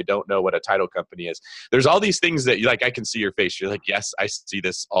deal and they don't know what a title company is. There's all these things that I can see your face. You're like, yes, I see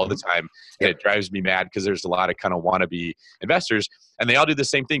this all the time. And it drives me mad because there's a lot of kind of wannabe investors and they all do the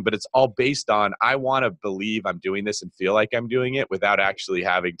same thing, but it's all based on, I want to believe I'm doing this and feel like I'm doing it without actually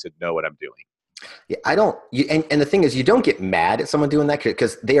having to know what I'm doing. Yeah, I don't, and the thing is, you don't get mad at someone doing that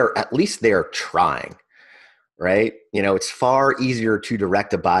because at least they're trying. Right? It's far easier to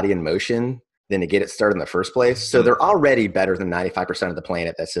direct a body in motion than to get it started in the first place. So they're already better than 95% of the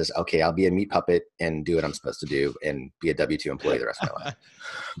planet that says, okay, I'll be a meat puppet and do what I'm supposed to do and be a W-2 employee the rest of my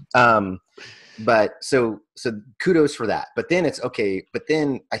life. But so kudos for that. But then it's okay. But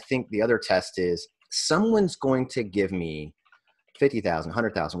then I think the other test is someone's going to give me 50,000,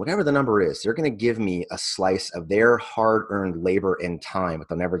 100,000, whatever the number is, they're going to give me a slice of their hard-earned labor and time that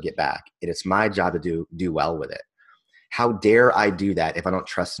they'll never get back. And it's my job to do well with it. How dare I do that if I don't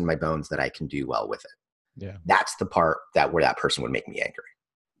trust in my bones that I can do well with it? Yeah. That's the part where that person would make me angry.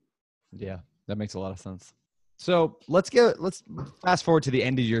 Yeah, that makes a lot of sense. So let's fast forward to the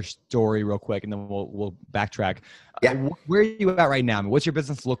end of your story real quick, and then we'll backtrack. Yeah. Where are you at right now? I mean, what's your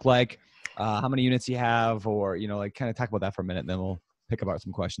business look like? How many units you have, or kind of talk about that for a minute, and then we'll pick apart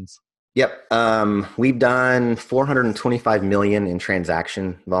some questions. Yep. We've done 425 million in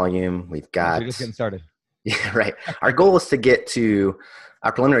transaction volume. We've got. You're just getting started. Yeah, right. Our preliminary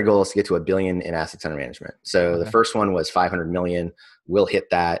goal is to get to $1 billion in assets under management. So the first one was 500 million. We'll hit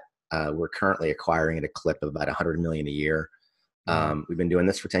that. We're currently acquiring at a clip of about 100 million a year. We've been doing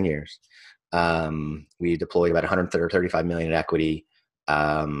this for 10 years. We deployed about 135 million in equity.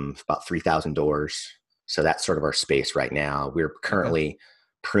 About 3,000 doors. So that's sort of our space right now. We're currently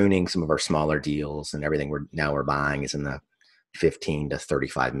pruning some of our smaller deals, and everything we're buying is in the $15 to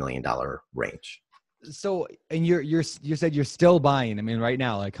 $35 million range. So, and you said you're still buying. I mean, right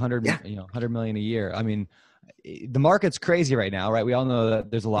now, like 100 million a year. I mean, the market's crazy right now, right? We all know that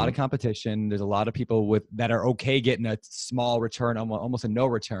there's a lot of competition. There's a lot of people that are okay getting a small return, almost a no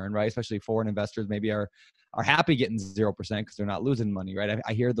return, right? Especially foreign investors maybe are happy getting 0% because they're not losing money, right?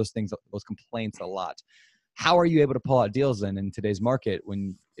 I hear those complaints a lot. How are you able to pull out deals in today's market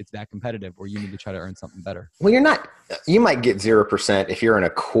when it's that competitive where you need to try to earn something better? Well, you might get 0% if you're in a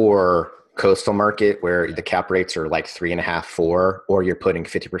core coastal market where the cap rates are like 3.5, 4, or you're putting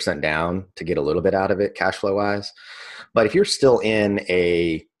 50% down to get a little bit out of it cash flow wise. But if you're still in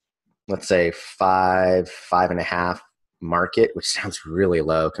a, let's say 5.5 market, which sounds really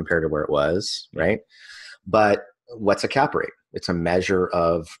low compared to where it was, right? But what's a cap rate? It's a measure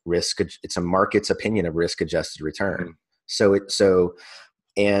of risk. It's a market's opinion of risk adjusted return.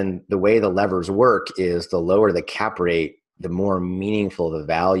 And the way the levers work is the lower the cap rate, the more meaningful the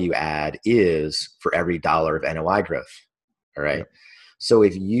value add is for every dollar of NOI growth. All right. Yep. So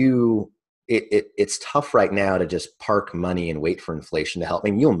if it's tough right now to just park money and wait for inflation to help.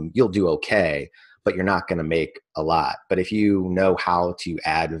 I mean, you'll do okay, but you're not going to make a lot. But if you know how to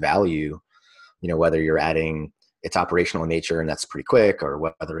add value, whether you're adding it's operational in nature and that's pretty quick, or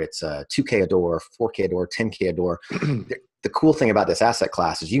whether it's $2K a door, $4K a door, $10K a door. The cool thing about this asset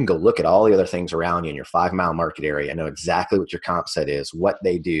class is you can go look at all the other things around you in your 5-mile market area and know exactly what your comp set is, what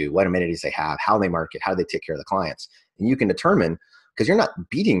they do, what amenities they have, how they market, how they take care of the clients. And you can determine, because you're not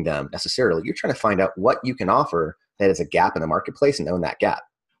beating them necessarily, you're trying to find out what you can offer that is a gap in the marketplace and own that gap.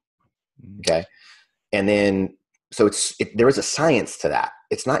 Okay. And then, so there is a science to that.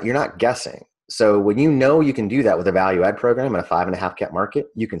 You're not guessing. So when you can do that with a value add program in a 5.5 cap market,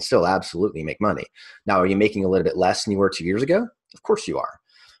 you can still absolutely make money. Now, are you making a little bit less than you were 2 years ago? Of course you are,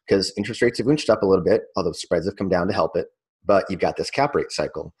 because interest rates have inched up a little bit, although spreads have come down to help it. But you've got this cap rate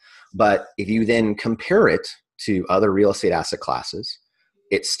cycle. But if you then compare it to other real estate asset classes,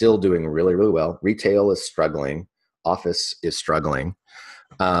 it's still doing really, really well. Retail is struggling. Office is struggling.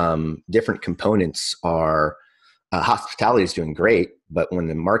 Different components are, hospitality is doing great, but when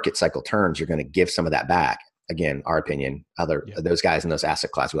the market cycle turns, you're going to give some of that back. Again, our opinion, those guys in those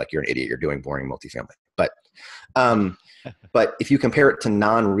asset classes are like, you're an idiot, you're doing boring multifamily. But if you compare it to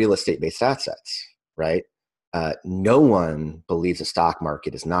non-real estate based assets, right? No one believes the stock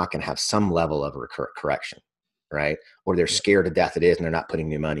market is not going to have some level of correction, right? Or they're scared to death it is and they're not putting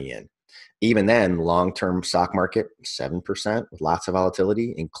new money in. Even then, long-term stock market, 7% with lots of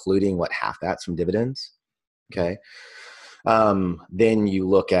volatility, including half that's from dividends. Okay. Then you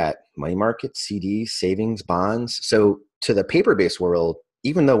look at money markets, CDs, savings, bonds. So to the paper-based world,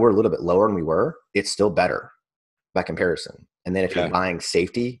 even though we're a little bit lower than we were, it's still better by comparison. And then if you're buying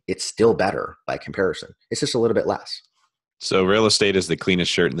safety, it's still better by comparison. It's just a little bit less. So real estate is the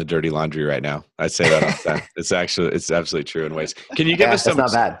cleanest shirt in the dirty laundry right now. I say that all the time. It's absolutely true in ways. Can you give us some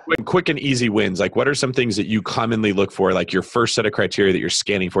quick and easy wins? Like, what are some things that you commonly look for, like your first set of criteria that you're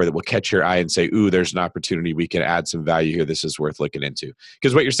scanning for that will catch your eye and say, ooh, there's an opportunity. We can add some value here. This is worth looking into.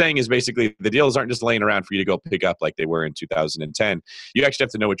 Because what you're saying is basically the deals aren't just laying around for you to go pick up like they were in 2010. You actually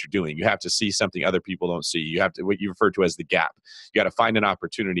have to know what you're doing. You have to see something other people don't see. You have to, what you refer to as the gap. You got to find an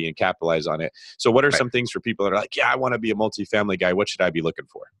opportunity and capitalize on it. So what are some things for people that are like, yeah, I want to be a multifamily guy? What should I be looking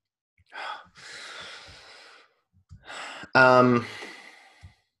for? Let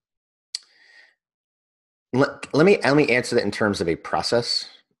me answer that in terms of a process.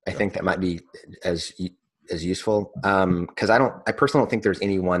 I think that might be as useful, because I personally don't think there's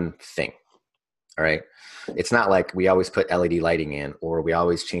any one thing. All right. It's not like we always put LED lighting in, or we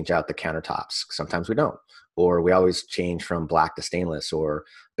always change out the countertops. Sometimes we don't, or we always change from black to stainless, or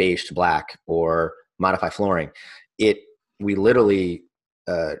beige to black, or modify flooring. We literally,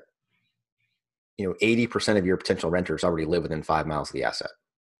 80% of your potential renters already live within 5 miles of the asset.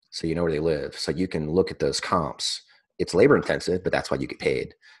 So you know where they live. So you can look at those comps. It's labor intensive, but that's why you get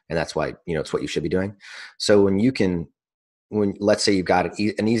paid. And that's why, it's what you should be doing. So let's say you've got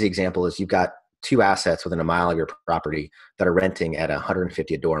an easy example is you've got 2 assets within a mile of your property that are renting at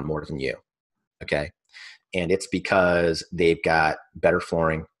 $150 a door more than you. Okay. And it's because they've got better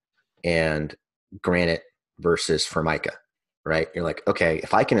flooring and granite versus Formica. Right? You're like, okay,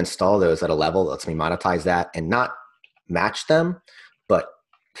 if I can install those at a level that lets me monetize that and not match them, but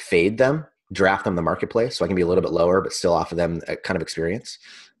fade them, draft them in the marketplace so I can be a little bit lower, but still offer them a kind of experience,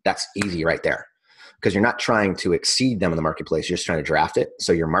 that's easy right there. Because you're not trying to exceed them in the marketplace. You're just trying to draft it.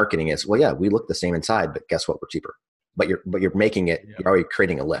 So your marketing is, well, yeah, we look the same inside, but guess what? We're cheaper. But you're making it, you're already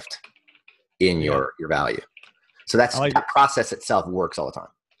creating a lift in your value. So that process itself works all the time.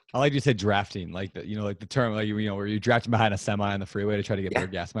 I like you said drafting, like the term, where you're drafting behind a semi on the freeway to try to get better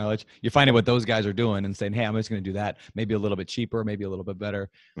gas mileage. You find out what those guys are doing and saying, hey, I'm just going to do that. Maybe a little bit cheaper, maybe a little bit better.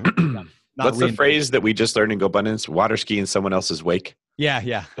 What's the phrase that we just learned in GoBundance? Water ski in someone else's wake.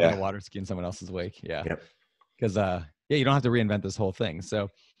 Yeah. Water ski in someone else's wake. Yeah. Because you don't have to reinvent this whole thing. So,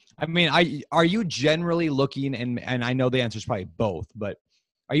 I mean, are you generally looking, and I know the answer is probably both, but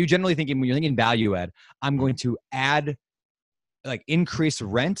are you generally thinking, when you're thinking value add, I'm going to add, like, increase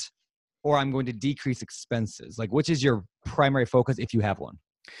rent, or I'm going to decrease expenses? Like, which is your primary focus if you have one?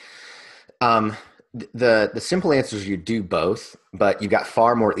 The simple answer is you do both, but you've got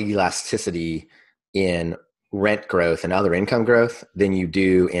far more elasticity in rent growth and other income growth than you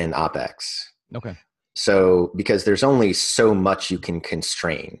do in OpEx. Okay. So, because there's only so much you can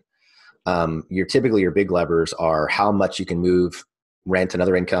constrain. Your big levers are how much you can move rent and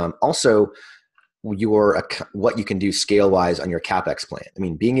other income. Also, what you can do scale wise on your CapEx plan. I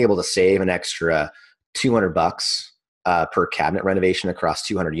mean, being able to save an extra $200 per cabinet renovation across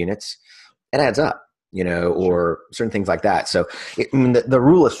 200 units, it adds up, or certain things like that. So the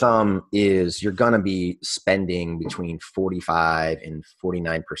rule of thumb is you're going to be spending between 45 and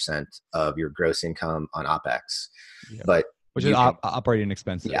 49% of your gross income on OpEx, which is operating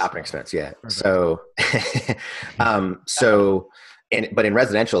expenses. Yeah. Operating expense. Yeah. Perfect. So, but in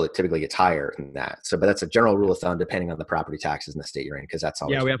residential, it typically gets higher than that. So, but that's a general rule of thumb, depending on the property taxes in the state you're in, because that's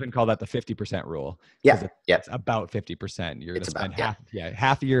always. Yeah, we often call that the 50% rule. Yeah, it's about 50%. You're going to spend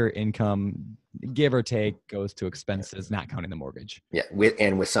half of your income, give or take, goes to expenses, not counting the mortgage. Yeah,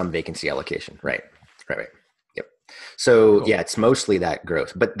 with some vacancy allocation. Right. Yep. So Cool. yeah, it's mostly that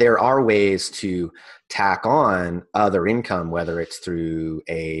growth, but there are ways to tack on other income, whether it's through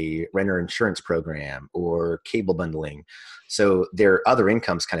a renter insurance program or cable bundling. So their other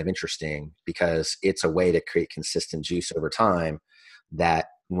income's kind of interesting because it's a way to create consistent juice over time that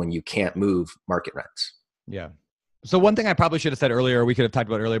when you can't move market rents. Yeah. So one thing I probably should have said earlier, we could have talked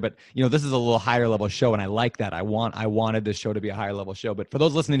about earlier, but this is a little higher level show, and I like that. I wanted this show to be a higher level show. But for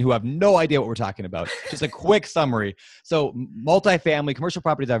those listening who have no idea what we're talking about, just a quick summary. So multifamily commercial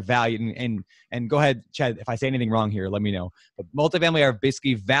properties are valued, and go ahead, Chad, if I say anything wrong here, let me know. But multifamily are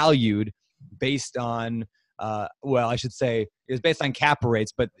basically valued based on, well, I should say it's based on cap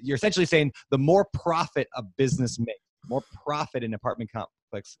rates, but you're essentially saying the more profit a business makes, more profit an apartment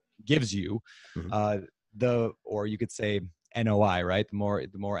complex gives you, or you could say NOI, right? The more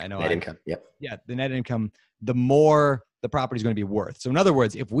NOI. Net income. Yep. Yeah, the net income, the more the property is going to be worth. So in other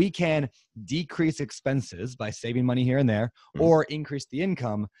words, if we can decrease expenses by saving money here and there, or increase the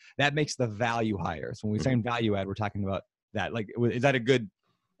income, that makes the value higher. So when we're saying value add, we're talking about that. Like, is that a good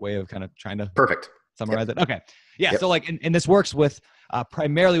way of kind of trying to Perfect. summarize it? Okay. Yeah. So like, and this works with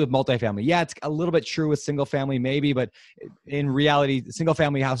primarily with multifamily. Yeah, it's a little bit true with single family maybe, but in reality, single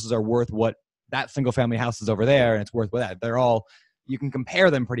family houses are worth what that single family house is over there, and it's worth that. They're all, you can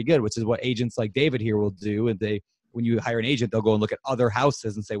compare them pretty good, which is what agents like David here will do. And when you hire an agent, they'll go and look at other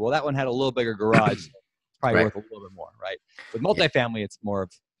houses and say, well, that one had a little bigger garage. So it's probably worth a little bit more, right? With multifamily, it's more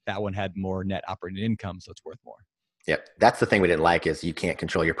of that one had more net operating income, so it's worth more. Yep. That's the thing we didn't like is you can't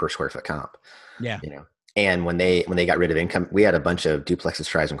control your per square foot comp. Yeah. And when they got rid of income, we had a bunch of duplexes,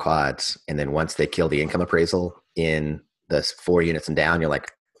 tris, and quads. And then once they killed the income appraisal in the 4 units and down, you're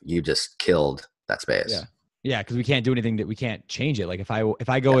like, you just killed that space. Yeah. Yeah. Because we can't do anything that we can't change it. Like if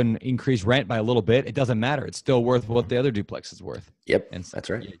I go and increase rent by a little bit, it doesn't matter. It's still worth what the other duplex is worth. Yep. And that's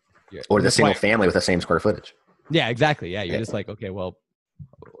right. Yeah. Or the single family with the same square footage. Yeah, exactly. Yeah. You're just like, okay, well,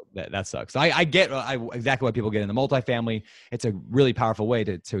 that sucks. So I get exactly why people get in the multifamily. It's a really powerful way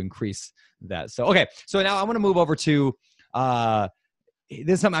to increase that. So, okay. So now I want to move over to,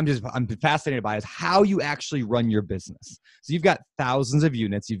 this is something I'm fascinated by is how you actually run your business. So you've got thousands of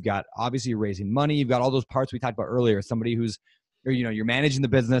units. You've got, obviously you're raising money. You've got all those parts we talked about earlier. Somebody who's, you're managing the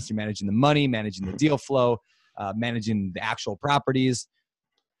business, you're managing the money, managing the deal flow, managing the actual properties.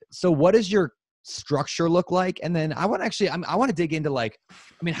 So what does your structure look like? And then I want to dig into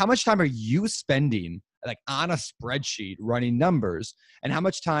how much time are you spending on a spreadsheet running numbers, and how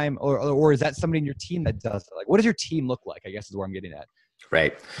much time, or is that somebody in your team that does it? Like, what does your team look like, I guess is where I'm getting at.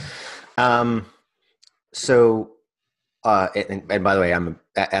 Right. So, and by the way,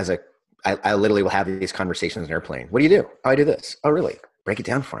 I literally will have these conversations in an airplane. What do you do? Oh, I do this. Oh, really? Break it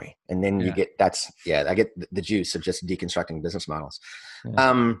down for me. And then I get the juice of just deconstructing business models.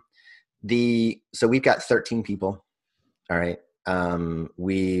 Yeah. So we've got 13 people. All right.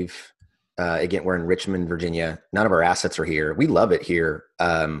 Again, we're in Richmond, Virginia. None of our assets are here. We love it here.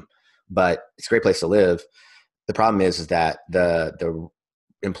 But it's a great place to live. The problem is that the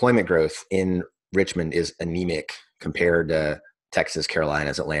employment growth in Richmond is anemic compared to Texas,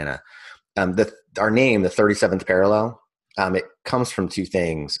 Carolinas, Atlanta. Our name, the 37th parallel, it comes from two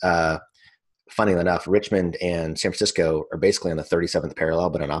things. Funny enough, Richmond and San Francisco are basically on the 37th parallel,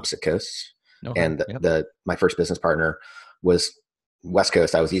 but on opposite coasts. Okay. And my first business partner was West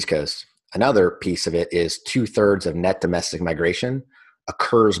Coast. I was East Coast. Another piece of it is 2/3 of net domestic migration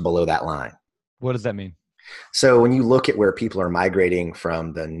occurs below that line. What does that mean? So when you look at where people are migrating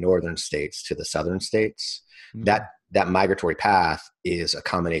from the northern states to the southern states, that migratory path is a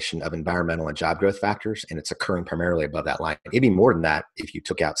combination of environmental and job growth factors, and it's occurring primarily above that line. It'd be more than that if you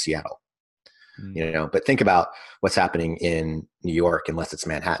took out Seattle. But think about what's happening in New York, unless it's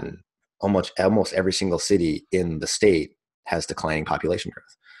Manhattan. Almost every single city in the state has declining population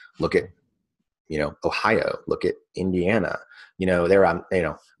growth. Look at, Ohio, look at Indiana,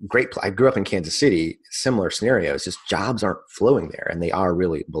 I grew up in Kansas City, similar scenarios, just jobs aren't flowing there and they are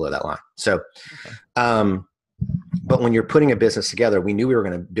really below that line. So, but when you're putting a business together, we knew we were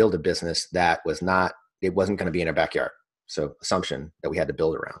going to build a business that it wasn't going to be in our backyard. So assumption that we had to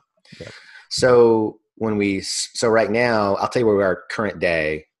build around. Okay. So right now, I'll tell you where we are current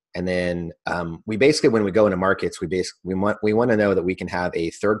day. And then we basically, when we go into markets, we want to know that we can have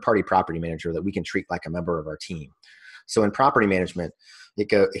a third-party property manager that we can treat like a member of our team. So in property management,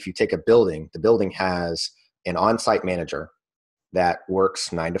 if you take a building, the building has an on-site manager that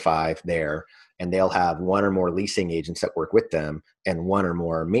works 9 to 5 there, and they'll have one or more leasing agents that work with them and one or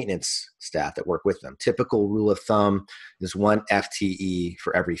more maintenance staff that work with them. Typical rule of thumb is 1 FTE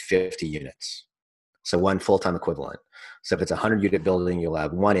for every 50 units. So 1 full-time equivalent. So if it's a 100-unit building, you'll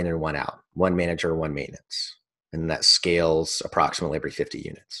have 1 in and 1 out, 1 manager, 1 maintenance. and that scales approximately every 50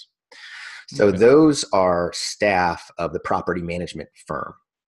 units. So those are staff of the property management firm.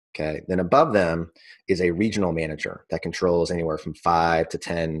 Okay. Then above them is a regional manager that controls anywhere from 5 to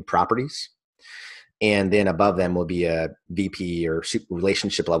 10 properties. And then above them will be a VP or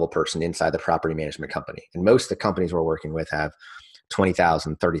relationship level person inside the property management company. And most of the companies we're working with have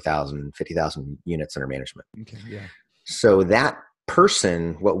 20,000, 30,000, 50,000 units under management. Okay. Yeah. So that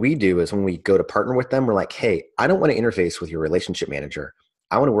person, what we do is when we go to partner with them, we're like, hey, I don't want to interface with your relationship manager.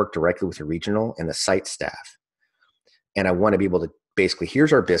 I want to work directly with your regional and the site staff. And I want to be able to basically,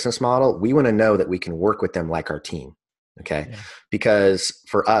 here's our business model. We want to know that we can work with them like our team. Okay. Yeah. Because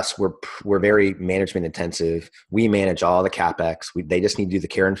for us, we're very management intensive. We manage all the CapEx. They just need to do the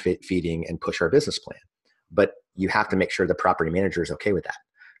care and feeding and push our business plan. But you have to make sure the property manager is okay with that.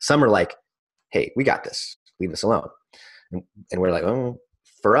 Some are like, hey, we got this. Leave us alone. And we're like, oh,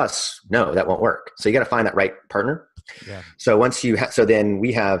 for us, no, that won't work. So you got to find that right partner. Yeah. So once you so then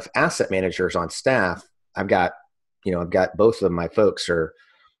we have asset managers on staff. I've got both of my folks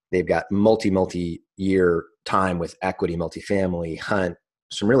they've got multi-year time with equity, multifamily, Hunt,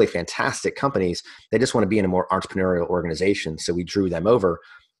 some really fantastic companies. They just want to be in a more entrepreneurial organization. So we drew them over,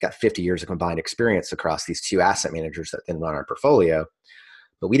 got 50 years of combined experience across these two asset managers that then run our portfolio.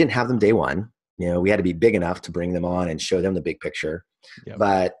 But we didn't have them day one. We had to be big enough to bring them on and show them the big picture. Yep.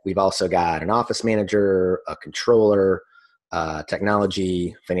 But we've also got an office manager, a controller,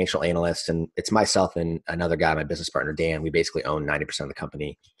 technology, financial analyst, and it's myself and another guy, my business partner, Dan. We basically own 90% of the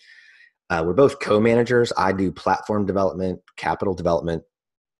company. We're both co-managers. I do platform development, capital development,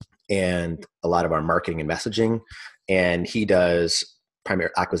 and a lot of our marketing and messaging. And he does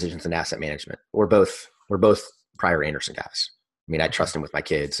primary acquisitions and asset management. We're both prior Anderson guys. I mean, I trust him with my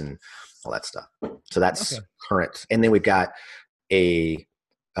kids and all that stuff. So that's current. And then we've got a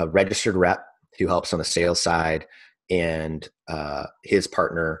registered rep who helps on the sales side, and his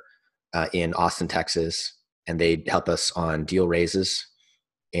partner in Austin, Texas, and they help us on deal raises.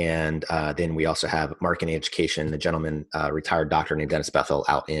 And then we also have marketing education. The gentleman, retired doctor named Dennis Bethel,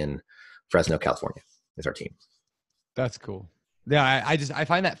 out in Fresno, California, is our team. That's cool. Yeah, I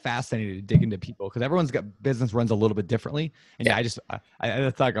find that fascinating to dig into people, because everyone's got business runs a little bit differently. And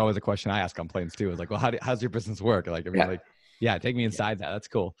that's like always a question I ask on planes too. Is like, well, how's your business work? Like, I mean, take me inside that. That's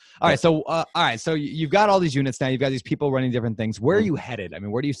cool. All right. So you've got all these units now. You've got these people running different things. Where are you headed? I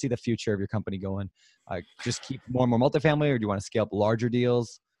mean, where do you see the future of your company going? Just keep more and more multifamily, or do you want to scale up larger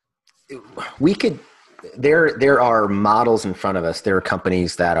deals? We could. There are models in front of us. There are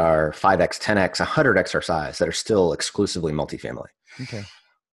companies that are 5x, 10x, 100x our size that are still exclusively multifamily. Okay.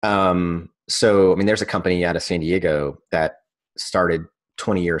 So, I mean, there's a company out of San Diego that started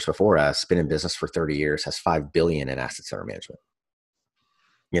 20 years before us, been in business for 30 years, has $5 billion in assets under management.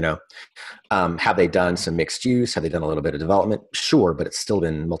 Have they done some mixed use? Have they done a little bit of development? Sure, but it's still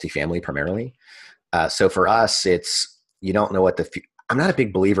been multifamily primarily. So for us, you don't know what I'm not a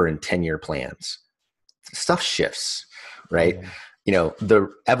big believer in 10-year plans. Stuff shifts, right? Yeah.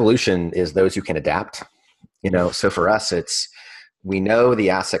 The evolution is those who can adapt. So for us, we know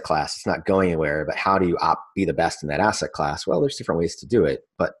the asset class, it's not going anywhere, but how do you be the best in that asset class? Well, there's different ways to do it,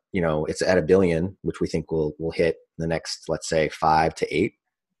 but it's at $1 billion, which we think will hit in the next, let's say 5 to 8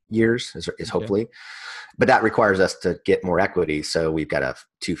 years is hopefully, but that requires us to get more equity. So we've got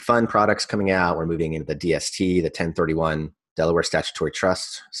 2 fund products coming out. We're moving into the DST, the 1031 Delaware Statutory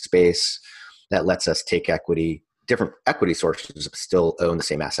Trust space that lets us take equity, different equity sources, but still own the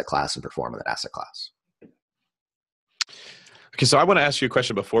same asset class and perform in that asset class. Okay, so I want to ask you a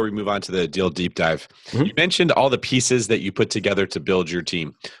question before we move on to the deal deep dive. Mm-hmm. You mentioned all the pieces that you put together to build your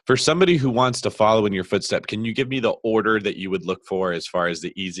team. For somebody who wants to follow in your footsteps, can you give me the order that you would look for as far as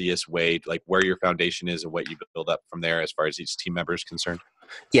the easiest way, like where your foundation is and what you build up from there as far as each team member is concerned?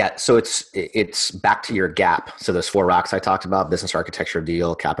 Yeah, so it's back to your gap. So those 4 rocks I talked about: business, architecture,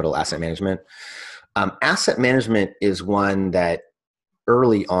 deal, capital, asset management. Asset management is one that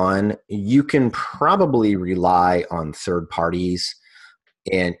early on, you can probably rely on third parties,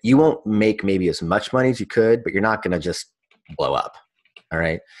 and you won't make maybe as much money as you could, but you're not going to just blow up. All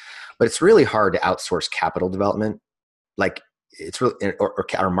right. But it's really hard to outsource capital development. Like it's really,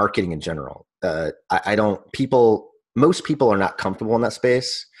 or marketing in general. Most people are not comfortable in that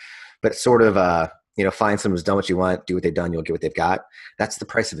space, but it's sort of, find someone who's done what you want, do what they've done, you'll get what they've got. That's the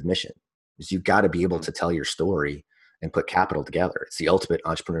price of admission, is you've got to be able to tell your story and put capital together. It's the ultimate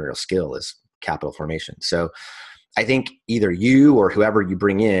entrepreneurial skill, is capital formation. So I think either you or whoever you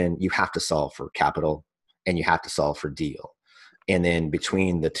bring in, you have to solve for capital and you have to solve for deal. And then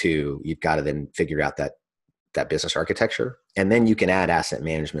between the two, you've got to then figure out that business architecture, and then you can add asset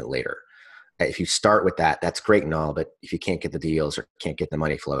management later. If you start with that, that's great and all, but if you can't get the deals or can't get the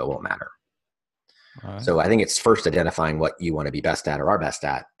money flow, it won't matter. All right. So I think it's first identifying what you want to be best at or are best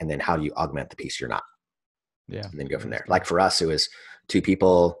at, and then how do you augment the piece you're not. Yeah. And then go from there. Like for us, it was 2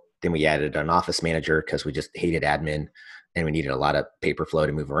 people. Then we added an office manager because we just hated admin and we needed a lot of paper flow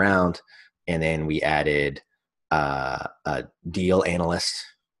to move around. And then we added a deal analyst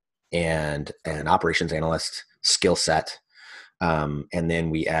and an operations analyst skill set. And then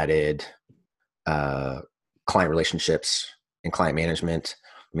we added client relationships and client management.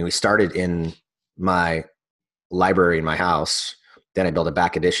 I mean, we started in my library in my house. Then I built a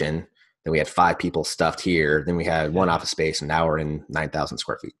back addition. Then we had 5 people stuffed here. Then we had 1 office space, and now we're in 9,000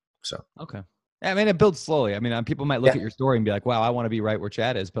 square feet. So okay. I mean, it builds slowly. I mean, people might look at your story and be like, "Wow, I want to be right where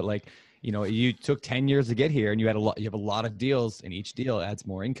Chad is." But like, you took 10 years to get here, and you have a lot of deals, and each deal adds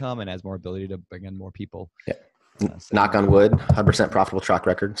more income and adds more ability to bring in more people. Yeah. Knock on wood, 100% profitable track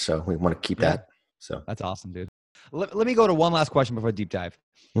record. So we want to keep that. So that's awesome, dude. Let me go to one last question before I deep dive.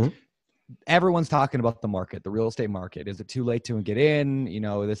 Mm-hmm. Everyone's talking about the market, the real estate market. Is it too late to get in?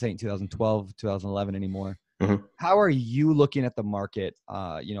 This ain't 2012, 2011 anymore. Mm-hmm. How are you looking at the market?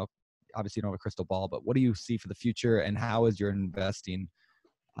 Obviously you don't have a crystal ball, but what do you see for the future, and how is your investing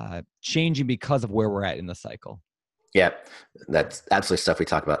changing because of where we're at in the cycle? Yeah, that's absolutely stuff we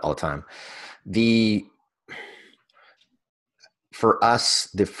talk about all the time. For us,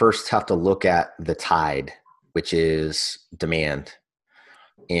 the first have to look at the tide, which is demand.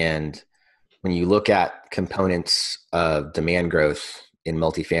 And when you look at components of demand growth in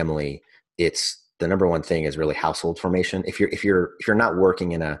multifamily, it's the number one thing is really household formation. If you're not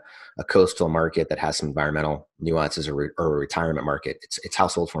working in a coastal market that has some environmental nuances or a retirement market, it's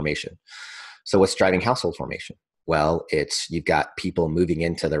household formation. So what's driving household formation? Well, you've got people moving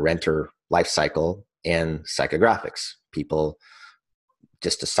into the renter life cycle and psychographics, people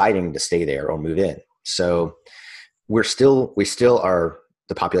just deciding to stay there or move in. So we still are,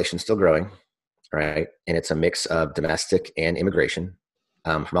 the population's still growing, right? And it's a mix of domestic and immigration.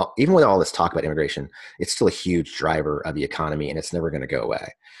 Even with all this talk about immigration, it's still a huge driver of the economy, and it's never going to go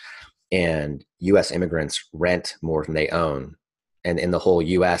away. And U.S. immigrants rent more than they own. And in the whole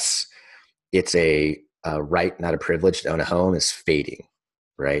U.S., it's a right, not a privilege, to own a home is fading,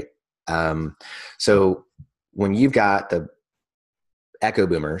 right? So when you've got the echo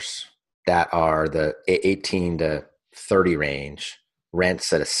boomers that are the 18 to 30 range,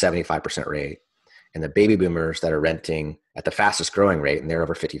 rents at a 75% rate, and the baby boomers that are renting at the fastest growing rate, and they're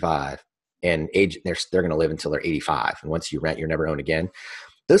over 55, and they're going to live until they're 85. And once you rent, you're never own again.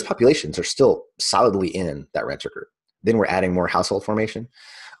 Those populations are still solidly in that renter group. Then we're adding more household formation.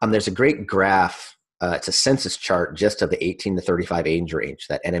 There's a great graph. It's a census chart just of the 18 to 35 age range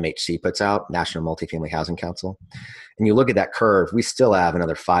that NMHC puts out, National Multifamily Housing Council. And you look at that curve, we still have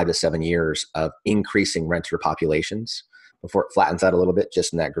another 5 to 7 years of increasing renter populations before it flattens out a little bit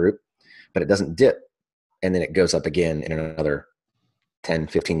just in that group, but it doesn't dip. And then it goes up again in another 10,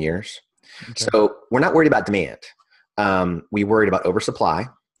 15 years. Okay. So we're not worried about demand. We worried about oversupply.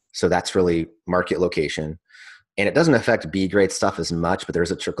 So that's really market location. And it doesn't affect B grade stuff as much, but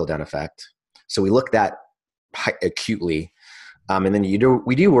there's a trickle down effect. So we look at that acutely. And then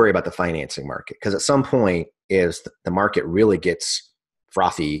we do worry about the financing market, because at some point, is the market really gets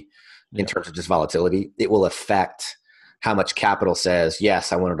frothy in terms of just volatility, it will affect how much capital says,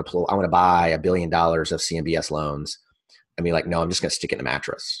 yes, I want to buy $1 billion of CMBS loans. I mean, like, no, I'm just going to stick it in a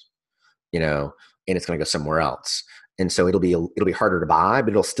mattress, and it's going to go somewhere else. And so it'll be harder to buy,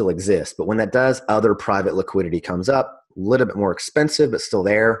 but it'll still exist. But when that does, other private liquidity comes up, a little bit more expensive, but still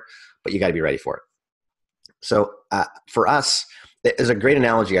there, but you got to be ready for it. So for us, there's a great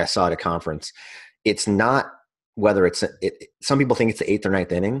analogy I saw at a conference. It's not whether some people think it's the 8th or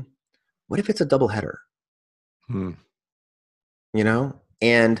 9th inning. What if it's a doubleheader?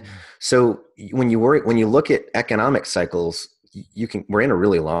 And so when you look at economic cycles, we're in a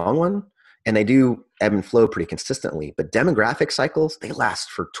really long one, and they do ebb and flow pretty consistently. But demographic cycles, they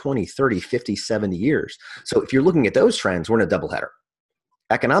last for 20, 30, 50, 70 years. So if you're looking at those trends, we're in a doubleheader.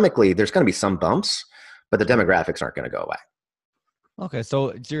 Economically, there's going to be some bumps, but the demographics aren't going to go away. Okay,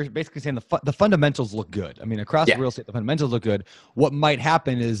 so you're basically saying the fundamentals look good. I mean, across real estate, the fundamentals look good. What might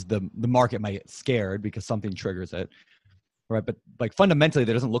happen is the market might get scared because something triggers it, right? But like fundamentally,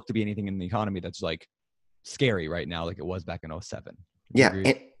 there doesn't look to be anything in the economy that's like scary right now, like it was back in 2007.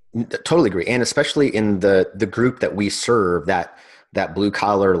 Yeah, totally agree. And especially in the group that we serve, that blue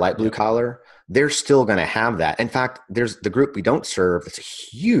collar, light blue collar, they're still going to have that. In fact, there's the group we don't serve that's a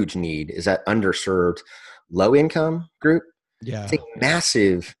huge need is that underserved low income group. Yeah. It's a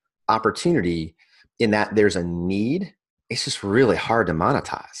massive opportunity in that there's a need it's just really hard to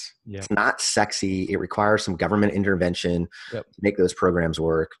monetize. Yep. It's not sexy. It requires some government intervention to make those programs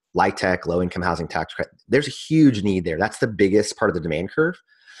work. LIHTC, low income housing tax credit. There's a huge need there. That's the biggest part of the demand curve.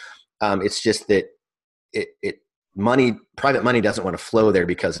 It's just that private money doesn't want to flow there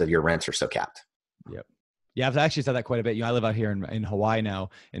because of your rents are so capped. Yep. Yeah, I've actually said that quite a bit. I live out here in Hawaii now,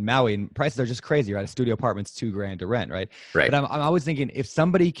 in Maui, and prices are just crazy, right? A studio apartment's $2,000 to rent, right? Right. But I'm always thinking, if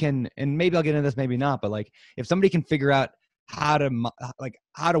somebody can, and maybe I'll get into this, maybe not, but like if somebody can figure out how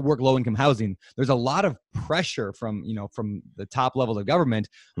to work low income housing, there's a lot of pressure from the top levels of government.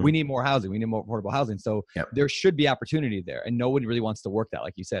 We need more housing. We need more affordable housing. So there should be opportunity there, and no one really wants to work that.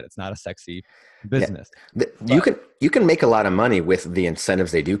 Like you said, it's not a sexy business. Yeah. You can make a lot of money with the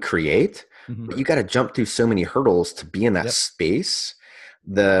incentives they do create, but you got to jump through so many hurdles to be in that space.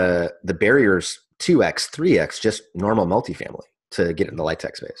 The barriers 2x, 3x, just normal multifamily to get in the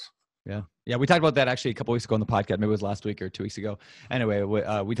LIHTC space. Yeah. We talked about that actually a couple weeks ago on the podcast. Maybe it was last week or 2 weeks ago. Anyway,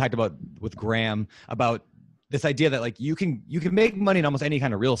 we talked about with Graham about this idea that like you can make money in almost any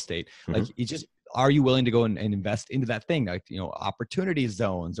kind of real estate. Like are you willing to go and invest into that thing? Like, opportunity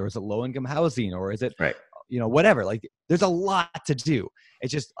zones, or is it low income housing, or is it, whatever, like there's a lot to do.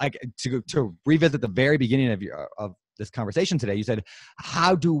 It's just like to revisit the very beginning of this conversation today. You said,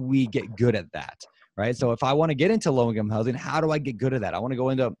 how do we get good at that? Right. So if I want to get into low income housing, how do I get good at that? I want to go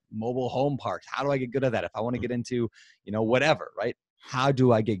into mobile home parks. How do I get good at that? If I want to get into, whatever, right? How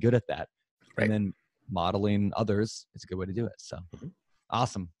do I get good at that? Right. And then modeling others is a good way to do it. So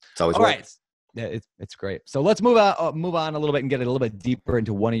awesome. It's always all right. Yeah, it's great. So let's move on a little bit and get a little bit deeper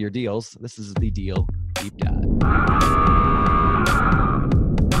into one of your deals. This is the deal deep dive.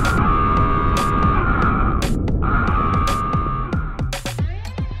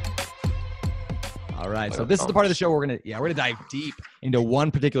 All right. So this is the part of the show we're gonna dive deep into one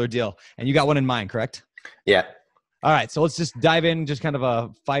particular deal, and you got one in mind, correct? Yeah. All right. So let's just dive in, just kind of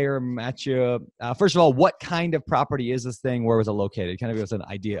a fire at you. First of all, what kind of property is this thing? Where was it located? Kind of give us an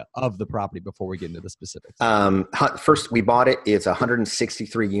idea of the property before we get into the specifics. First, we bought it. It's a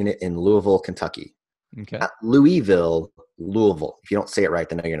 163 unit in Louisville, Kentucky. Okay. Louisville. If you don't say it right,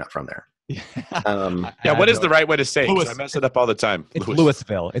 then no, you're not from there. What is the right way to say it? I mess it up all the time. It's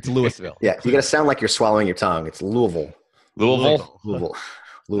Louisville. It's Louisville. Yeah, you got to sound like you're swallowing your tongue. It's Louisville. Louisville.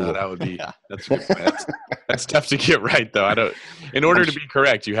 No, that would be that's tough to get right though. In order to be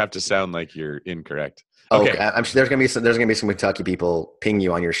correct, you have to sound like you're incorrect. Okay. I'm sure there's gonna be some Kentucky people ping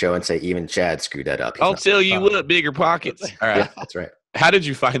you on your show and say even Chad screwed that up. I'll tell you what, BiggerPockets. All right. Yeah, that's right. How did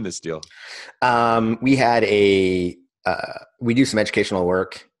you find this deal? We had we do some educational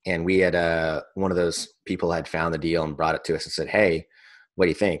work, and we had one of those people had found the deal and brought it to us and said, "Hey, what do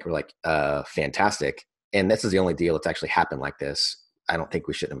you think?" We're like, "Fantastic." And this is the only deal that's actually happened like this. I don't think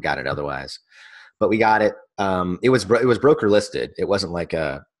we shouldn't have got it otherwise, but we got it. It was broker listed. It wasn't like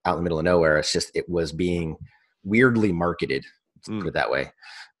out in the middle of nowhere. It's just, it was being weirdly marketed, let's put it that way.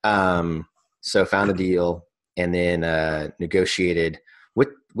 So found a deal and then negotiated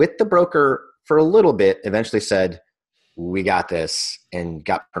with the broker for a little bit, eventually said, we got this, and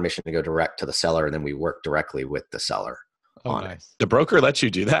got permission to go direct to the seller. And then we worked directly with the seller on it. The broker lets you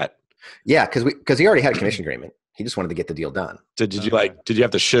do that? Yeah. Cause he already had a commission agreement. He just wanted to get the deal done. So did you have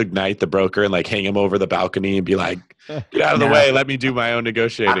to Suge Knight the broker and like hang him over the balcony and be like, get out of the way, let me do my own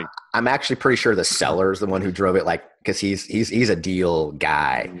negotiating? I'm actually pretty sure the seller's the one who drove it, like, because he's a deal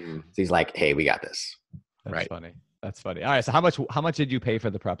guy. So he's like, hey, we got this. That's funny. That's funny. All right. So how much did you pay for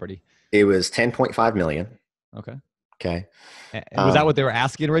the property? It was $10.5 million. Okay. And was that what they were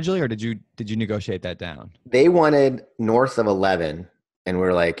asking originally, or did you negotiate that down? They wanted north of 11. And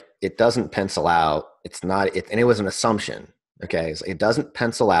we're like, it doesn't pencil out. It's not, and it was an assumption. Okay. So it doesn't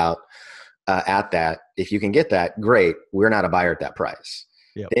pencil out at that. If you can get that, great. We're not a buyer at that price.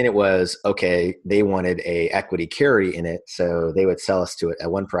 Yep. Then it was, okay, they wanted a equity carry in it. So they would sell us to it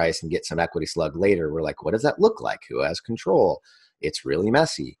at one price and get some equity slug later. We're like, what does that look like? Who has control? It's really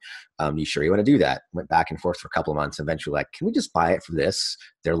messy. You sure you want to do that? Went back and forth for a couple of months. Eventually, like, can we just buy it for this?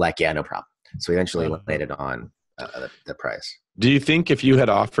 They're like, yeah, no problem. So we eventually landed on the price. Do you think if you had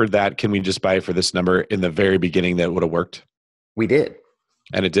offered that, can we just buy it for this number in the very beginning, that would have worked? We did.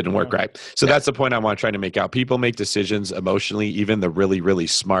 And it didn't work right. So that's the point I want to try to make out. People make decisions emotionally, even the really, really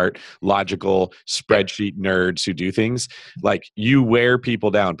smart, logical spreadsheet nerds who do things. Like, you wear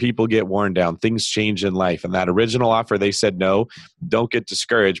people down. People get worn down. Things change in life. And that original offer, they said no. Don't get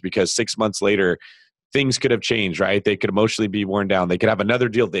discouraged, because 6 months later, things could have changed, right? They could emotionally be worn down. They could have another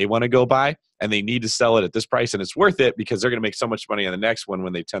deal they want to go buy, and they need to sell it at this price, and it's worth it because they're going to make so much money on the next one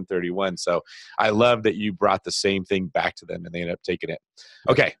when they 1031. So I love that you brought the same thing back to them and they ended up taking it.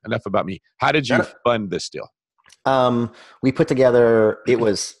 Okay, enough about me. How did you fund this deal? We put together, it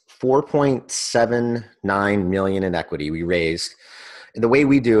was 4.79 million in equity we raised. And the way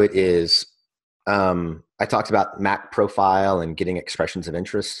we do it is, I talked about MAC profile and getting expressions of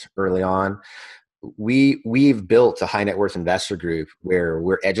interest early on. We've built a high net worth investor group where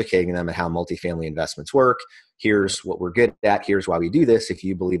we're educating them on how multifamily investments work. Here's what we're good at. Here's why we do this. If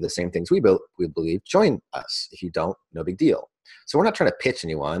you believe the same things we believe, join us. If you don't, no big deal. So we're not trying to pitch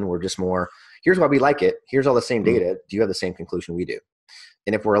anyone. We're just more, here's why we like it. Here's all the same data. Do you have the same conclusion we do?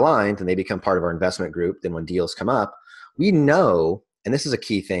 And if we're aligned and they become part of our investment group, then when deals come up, we know, and this is a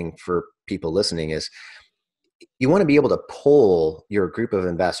key thing for people listening, is you want to be able to poll your group of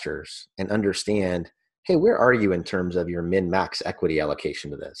investors and understand, hey, where are you in terms of your min-max equity allocation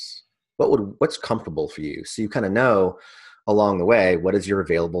to this? What's comfortable for you? So you kind of know along the way, what is your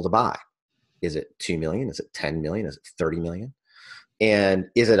available to buy? Is it 2 million? Is it 10 million? Is it 30 million? And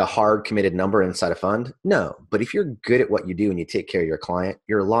is it a hard committed number inside a fund? No. But if you're good at what you do and you take care of your client,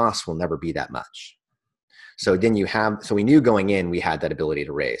 your loss will never be that much. So we knew going in, we had that ability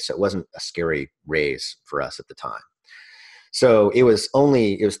to raise. So it wasn't a scary raise for us at the time. So it was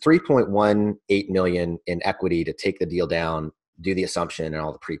 3.18 million in equity to take the deal down, do the assumption and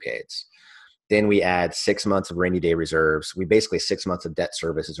all the prepaids. Then we add 6 months of rainy day reserves. We basically 6 months of debt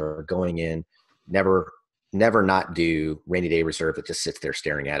services are going in, never not do rainy day reserve that just sits there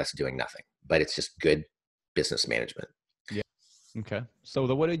staring at us doing nothing, but it's just good business management. Yeah. Okay. So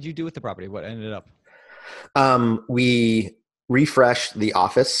what did you do with the property? What ended up? We refreshed the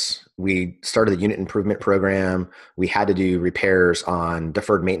office. We started the unit improvement program. We had to do repairs on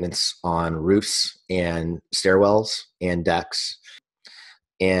deferred maintenance on roofs and stairwells and decks.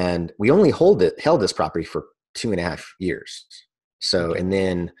 And we only held this property for 2.5 years. So, and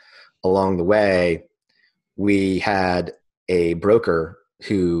then along the way, we had a broker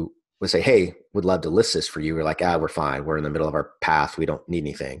who would say, hey, would love to list this for you. We're like, we're fine. We're in the middle of our path. We don't need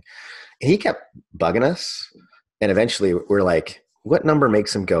anything. And he kept bugging us. And eventually we're like, what number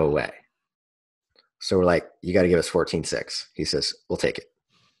makes him go away? So we're like, you got to give us 14.6. He says, we'll take it.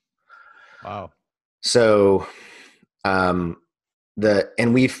 Wow. So, this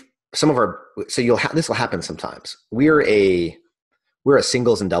will happen sometimes. We're a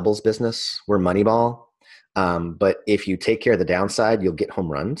singles and doubles business. We're Moneyball. But if you take care of the downside, you'll get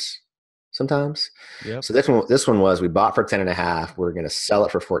home runs sometimes. Yep. So this one was, we bought for 10.5. We're going to sell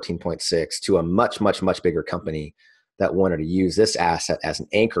it for 14.6 to a much, much, much bigger company that wanted to use this asset as an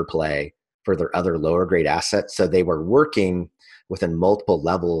anchor play for their other lower grade assets. So they were working within multiple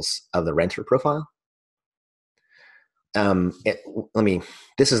levels of the renter profile.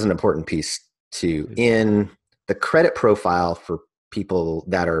 This is an important piece too. In the credit profile for people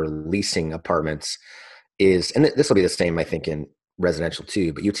that are leasing apartments is, and this will be the same, I think, in residential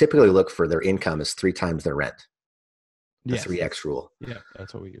too, but you typically look for their income as 3 times their rent. The 3X rule. Yeah,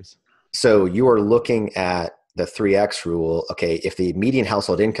 that's what we use. So you are looking at the 3X rule. Okay, if the median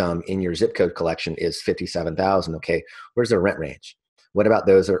household income in your zip code collection is 57,000, okay, where's their rent range? What about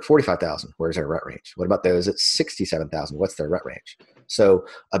those that are at 45,000? Where's their rent range? What about those at 67,000? What's their rent range? So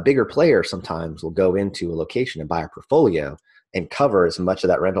a bigger player sometimes will go into a location and buy a portfolio and cover as much of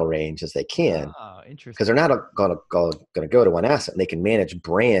that rental range as they can. Interesting. Because they're not going to go to one asset, and they can manage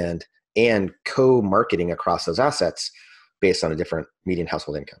brand and co-marketing across those assets based on a different median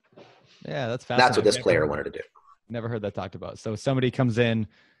household income. Yeah, that's fascinating. That's what this player wanted to do. Never heard that talked about. So somebody comes in,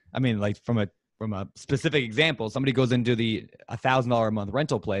 I mean, like from a specific example, somebody goes into the $1,000 a month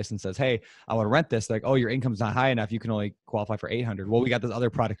rental place and says, hey, I want to rent this. Like, oh, your income's not high enough. You can only qualify for 800. Well, we got this other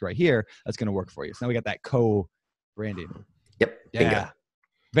product right here that's going to work for you. So now we got that co-branding. Yep. Yeah. Bingo.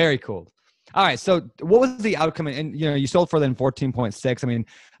 Very cool. All right. So what was the outcome? And, you sold for then 14.6. I mean,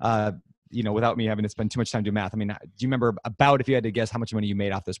 without me having to spend too much time doing math, I mean, do you remember about, if you had to guess, how much money you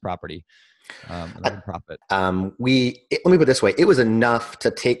made off this property? Profit. Let me put it this way. It was enough to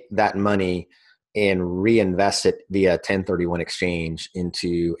take that money and reinvest it via 1031 exchange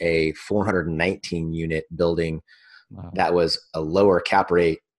into a 419 unit building. Wow. That was a lower cap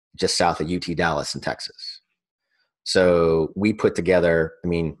rate just south of UT Dallas in Texas. So we put together,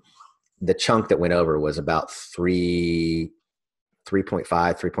 the chunk that went over was about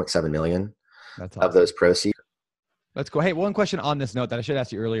 3.7 million. That's awesome. Of those proceeds. Let's go. Hey, one question on this note that I should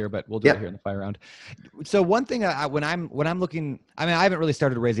ask you earlier, but we'll do it here in the fire round. So one thing when I'm looking, I haven't really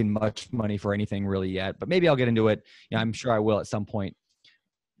started raising much money for anything really yet, but maybe I'll get into it. I'm sure I will at some point.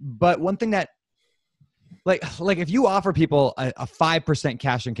 But one thing that, like if you offer people a 5%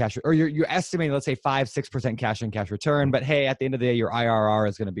 cash and cash, or you're estimating, let's say 5-6% cash and cash return, but hey, at the end of the day, your IRR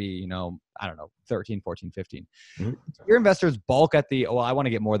is going to be, 13, 14, 15. Mm-hmm. Your investors balk at I want to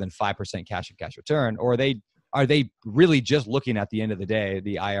get more than 5% cash and cash return, or they are they really just looking at the end of the day,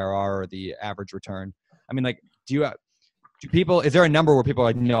 the IRR or the average return? I mean, like, is there a number where people are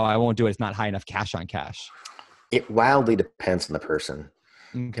like, no, I won't do it. It's not high enough cash on cash. It wildly depends on the person.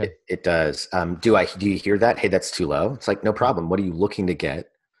 Okay. It does. Do you hear that? Hey, that's too low. It's like, no problem. What are you looking to get?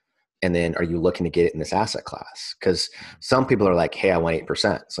 And then are you looking to get it in this asset class? Because some people are like, hey, I want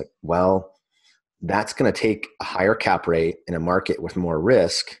 8%. It's like, well, that's going to take a higher cap rate in a market with more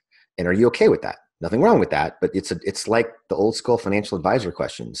risk. And are you okay with that? Nothing wrong with that, but it's like the old school financial advisor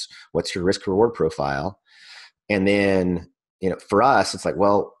questions. What's your risk reward profile? And then, for us, it's like,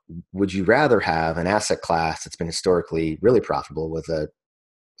 well, would you rather have an asset class that's been historically really profitable with a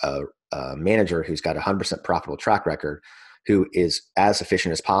manager who's got 100% profitable track record, who is as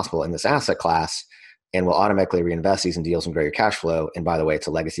efficient as possible in this asset class and will automatically reinvest these in deals and grow your cash flow? And by the way, it's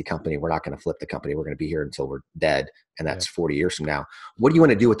a legacy company. We're not going to flip the company. We're going to be here until we're dead. And that's 40 years from now. What do you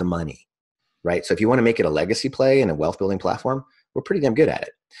want to do with the money? Right? So if you want to make it a legacy play and a wealth building platform, we're pretty damn good at it.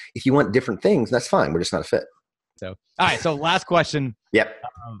 If you want different things, that's fine. We're just not a fit. So, all right. So last question. Yep.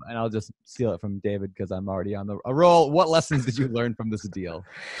 And I'll just steal it from David because I'm already on a roll. What lessons did you learn from this deal?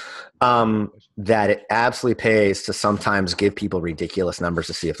 That it absolutely pays to sometimes give people ridiculous numbers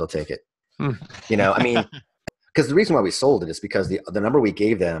to see if they'll take it. I mean, because the reason why we sold it is because the number we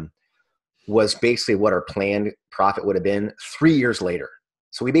gave them was basically what our planned profit would have been 3 years later.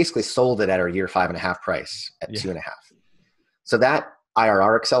 So we basically sold it at our year 5.5 price at 2.5. So that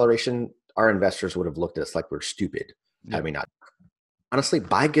IRR acceleration, our investors would have looked at us like we're stupid had we not. Honestly,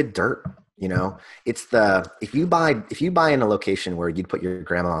 buy good dirt. It's if you buy in a location where you'd put your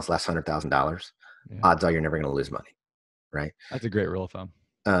grandma's last $100,000, odds are you're never going to lose money, right? That's a great rule of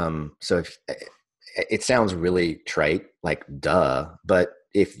thumb. So if it sounds really trite, like duh, but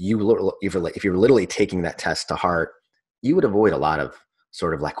if you're literally taking that test to heart, you would avoid a lot of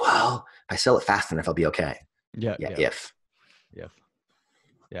sort of like, well, if I sell it fast enough, I'll be okay. Yeah.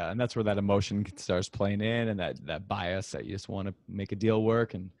 Yeah. And that's where that emotion starts playing in, and that bias that you just want to make a deal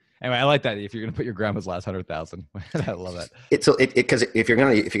work. And anyway, I like that. If you're going to put your grandma's last 100,000, I love that. Because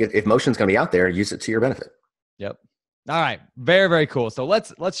if motion's going to be out there, use it to your benefit. Yep. All right. Very, very cool. So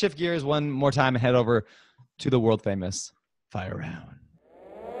let's shift gears one more time and head over to the world famous fire round.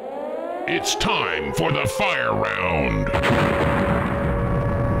 It's time for the fire round.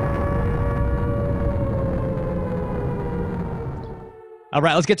 All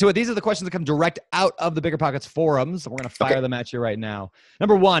right, let's get to it. These are the questions that come direct out of the BiggerPockets forums. We're going to fire them at you right now.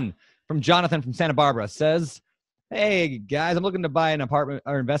 Number one, from Jonathan from Santa Barbara, says, hey, guys, I'm looking to buy an apartment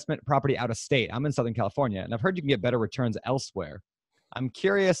or investment property out of state. I'm in Southern California, and I've heard you can get better returns elsewhere. I'm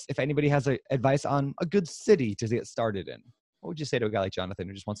curious if anybody has advice on a good city to get started in. What would you say to a guy like Jonathan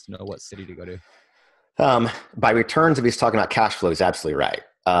who just wants to know what city to go to? By returns, if he's talking about cash flow, he's absolutely right.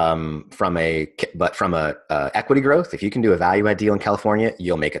 From a equity growth, if you can do a value add deal in California,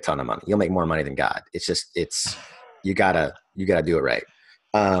 you'll make a ton of money. You'll make more money than God. You gotta do it right.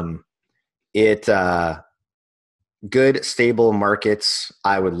 Good stable markets.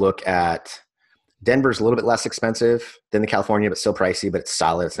 I would look at Denver's a little bit less expensive than the California, but still pricey, but it's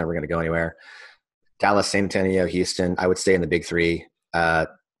solid. It's never going to go anywhere. Dallas, San Antonio, Houston, I would stay in the big three.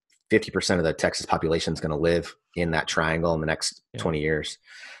 50% of the Texas population is going to live in that triangle in the next 20 years.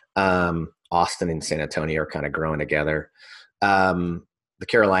 Austin and San Antonio are kind of growing together. The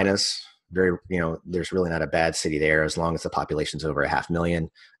Carolinas, there's really not a bad city there as long as the population's over 500,000.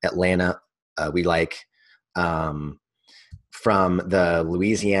 Atlanta, we like. From the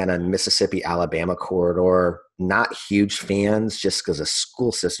Louisiana, Mississippi, Alabama corridor, not huge fans just because the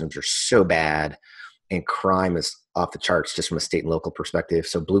school systems are so bad and crime is off the charts just from a state and local perspective.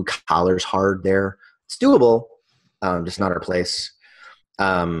 So blue collar's hard there. It's doable, just not our place.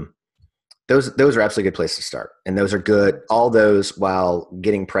 Those are absolutely good places to start. And those are good. All those, while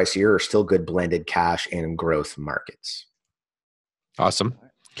getting pricier, are still good blended cash and growth markets. Awesome.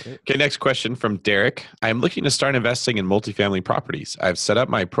 Okay, next question from Derek. I'm looking to start investing in multifamily properties. I've set up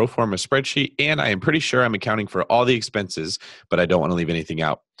my pro forma spreadsheet, and I am pretty sure I'm accounting for all the expenses, but I don't want to leave anything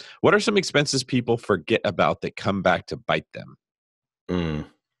out. What are some expenses people forget about that come back to bite them?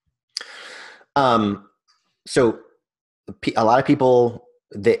 So a lot of people,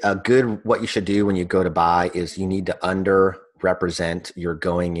 what you should do when you go to buy is you need to underrepresent your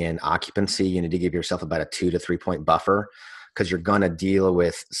going in occupancy. You need to give yourself about a 2 to 3 point buffer, because you're going to deal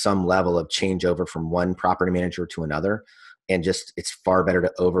with some level of changeover from one property manager to another. And it's far better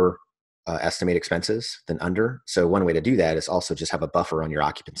to estimate expenses than under. So one way to do that is also just have a buffer on your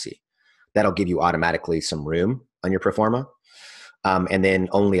occupancy. That'll give you automatically some room on your pro forma. And then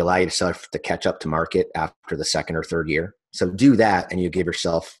only allow yourself to catch up to market after the second or third year. So do that and you give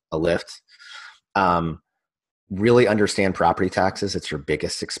yourself a lift. really understand property taxes. It's your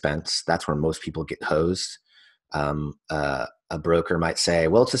biggest expense. That's where most people get hosed. A broker might say,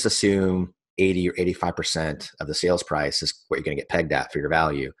 well, let's just assume 80 or 85% of the sales price is what you're going to get pegged at for your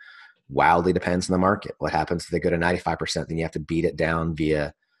value. Wildly depends on the market. What happens if they go to 95%? Then you have to beat it down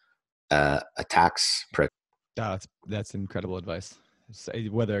via a tax program. That's incredible advice.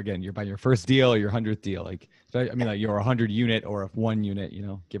 Whether, again, you're buying your first deal or your 100th deal, like you're 100 unit or a 1 unit,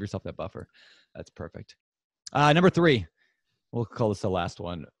 give yourself that buffer. That's perfect. Number 3, we'll call this the last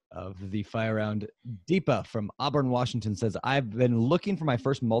one of the fire round. Deepa from Auburn, Washington says, I've been looking for my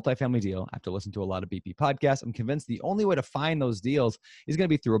first multifamily deal after listening to a lot of BP podcasts. I'm convinced the only way to find those deals is going to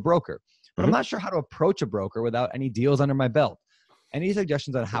be through a broker, but I'm not sure how to approach a broker without any deals under my belt. Any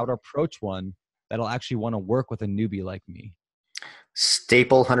suggestions on how to approach one that'll actually want to work with a newbie like me?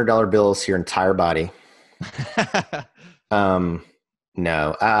 Staple $100 bills to your entire body. No.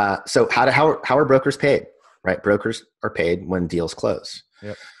 So how are brokers paid? Right? Brokers are paid when deals close.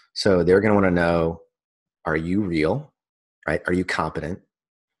 Yep. So they're going to want to know, are you real? Right? Are you competent?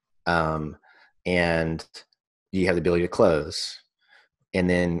 And do you have the ability to close? And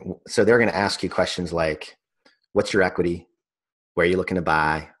then, so they're going to ask you questions like, what's your equity? Where are you looking to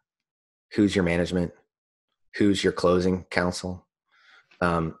buy? Who's your management? Who's your closing counsel?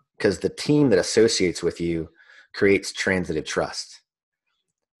 Because the team that associates with you creates transitive trust.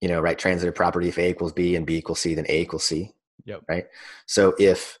 Right? Transitive property, if A equals B and B equals C, then A equals C. Yep. Right? So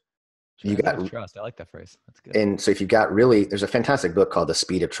if you got trust, I like that phrase. That's good. And so if you've got there's a fantastic book called The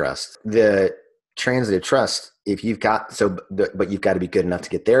Speed of Trust. The transitive trust, but you've got to be good enough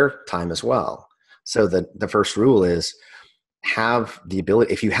to get their time as well. So the first rule is have the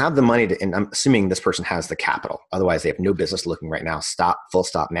ability, if you have the money and I'm assuming this person has the capital, otherwise they have no business looking right now. Full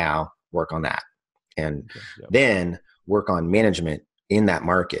stop now, work on that. And then work on management in that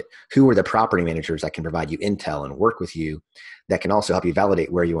market. Who are the property managers that can provide you intel and work with you that can also help you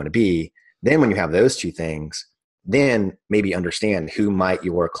validate where you want to be? Then when you have those 2 things, then maybe understand who might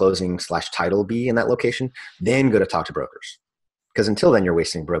your closing/title be in that location. Then go to talk to brokers. Because until then, you're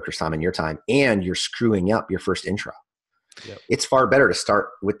wasting brokers' time and your time, and you're screwing up your first intro. Yep. It's far better to start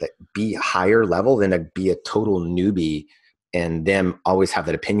with the be higher level than to be a total newbie and them always have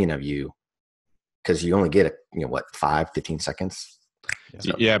that opinion of you, because you only get 15 seconds.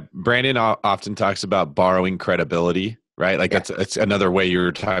 Yeah. Brandon often talks about borrowing credibility, right? Like that's another way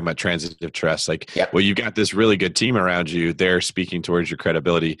you're talking about transitive trust. Like, well, you've got this really good team around you. They're speaking towards your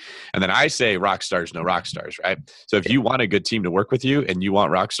credibility. And then I say rock stars, no rock stars, right? So if you want a good team to work with you and you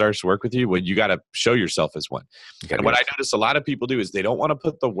want rock stars to work with you, well, you got to show yourself as one. And what I notice a lot of people do is they don't want to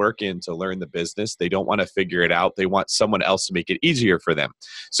put the work in to learn the business. They don't want to figure it out. They want someone else to make it easier for them.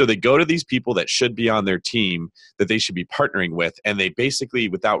 So they go to these people that should be on their team, that they should be partnering with. And they basically,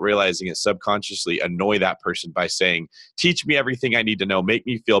 without realizing it, subconsciously annoy that person by saying, teach me everything I need to know, make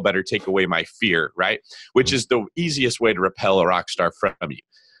me feel better, take away my fear, right? Which is the easiest way to repel a rock star from you.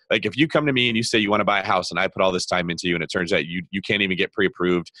 Like if you come to me and you say you want to buy a house and I put all this time into you and it turns out you can't even get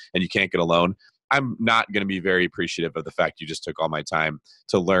pre-approved and you can't get a loan, I'm not going to be very appreciative of the fact you just took all my time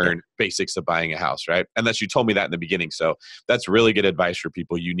to learn basics of buying a house, right? Unless you told me that in the beginning. So that's really good advice for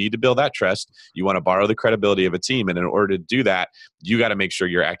people. You need to build that trust. You want to borrow the credibility of a team. And in order to do that, you got to make sure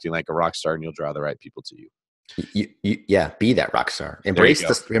you're acting like a rock star and you'll draw the right people to you. Be that rock star. Embrace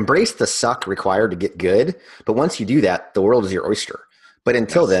the suck required to get good. But once you do that, the world is your oyster. But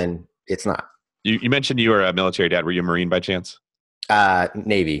until then, it's not. You mentioned you were a military dad. Were you a Marine by chance?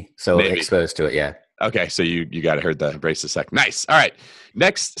 Navy. So exposed to it. Yeah. Okay. So you got to heard the embrace the suck. Nice. All right.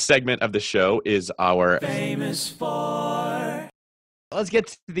 Next segment of the show is our famous four. Let's get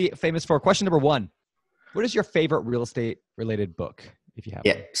to the famous four. Question number 1. What is your favorite real estate related book, if you have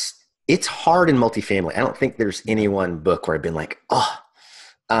one? It's hard in multifamily. I don't think there's any one book where I've been like,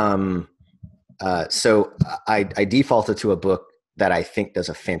 so I defaulted to a book that I think does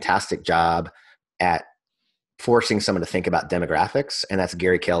a fantastic job at forcing someone to think about demographics, and that's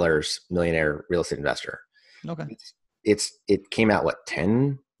Gary Keller's Millionaire Real Estate Investor. Okay. It came out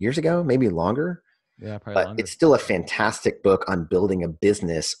 10 years ago, maybe longer. Yeah, probably but longer. It's still a fantastic book on building a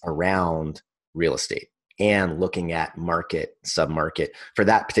business around real estate and looking at market, submarket for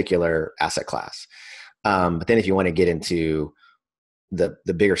that particular asset class. But then if you want to get into the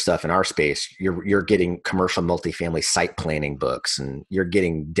bigger stuff in our space, you're getting commercial multifamily site planning books, and you're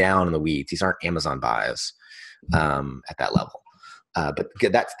getting down in the weeds. These aren't Amazon buys at that level. But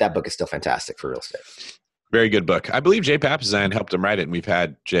that book is still fantastic for real estate. Very good book. I believe Jay Papasan helped him write it, and we've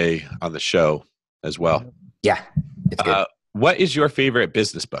had Jay on the show as well. Yeah, it's good. What is your favorite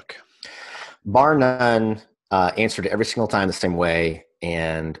business book? Bar none, answered every single time the same way,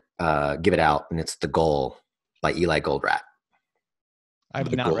 and give it out, and it's The Goal by Eli Goldratt.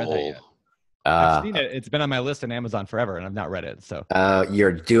 I've not read that yet. I've seen it. It's been on my list on Amazon forever, and I've not read it. So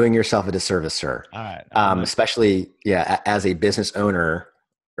you're doing yourself a disservice, sir. All right. Especially, as a business owner,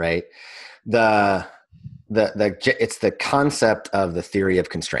 right? It's the concept of the theory of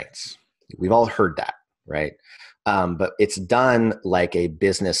constraints. We've all heard that, right? But it's done like a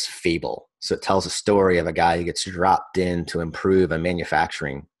business fable. So it tells a story of a guy who gets dropped in to improve a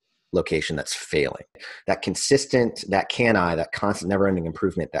manufacturing location that's failing. That constant never-ending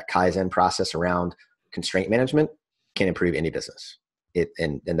improvement, that Kaizen process around constraint management can improve any business.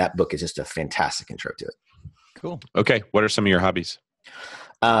 And that book is just a fantastic intro to it. Cool. Okay. What are some of your hobbies?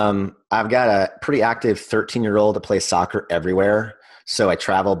 I've got a pretty active 13-year-old that plays soccer everywhere. So I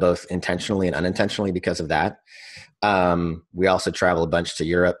travel both intentionally and unintentionally because of that. We also travel a bunch to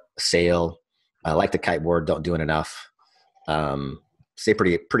Europe, sail. I like the kiteboard, don't do it enough. Stay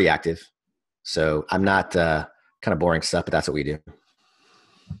pretty active. So I'm not kind of boring stuff, but that's what we do.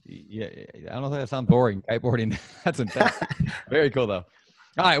 Yeah, I don't know if that sounds boring. Kiteboarding, that's intense. Very cool, though.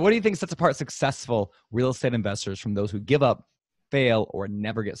 All right, what do you think sets apart successful real estate investors from those who give up, fail, or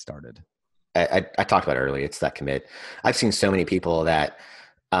never get started? I talked about it earlier. It's that commit. I've seen so many people that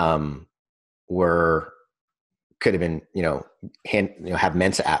could have been, have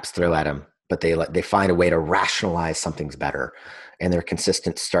Mensa apps throw at them, but they find a way to rationalize something's better, and they're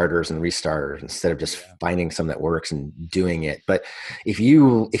consistent starters and restarters instead of just finding something that works and doing it. But if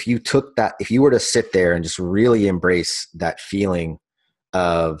you were to sit there and just really embrace that feeling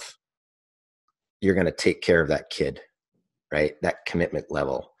of you're going to take care of that kid, right? That commitment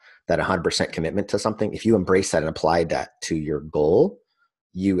level, that 100% commitment to something. If you embrace that and applied that to your goal,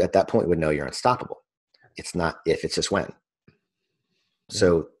 you at that point would know you're unstoppable. It's not if, it's just when.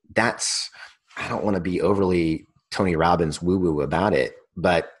 So I don't want to be overly Tony Robbins woo-woo about it,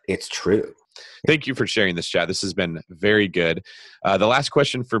 but it's true. Thank you for sharing this, Chad. This has been very good. The last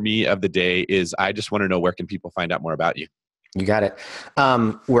question for me of the day is, I just want to know, where can people find out more about you? You got it.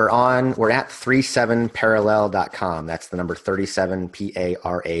 We're at 37parallel.com. That's the number 37,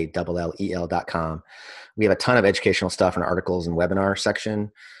 PARALLEL.com. We have a ton of educational stuff in our articles and webinar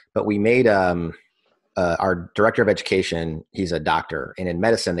section, but we made, our director of education, he's a doctor, and in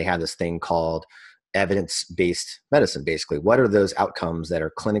medicine, they have this thing called evidence-based medicine. Basically, what are those outcomes that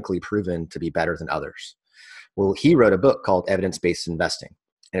are clinically proven to be better than others? Well, he wrote a book called Evidence-Based Investing.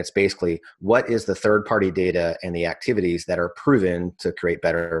 And it's basically, what is the third-party data and the activities that are proven to create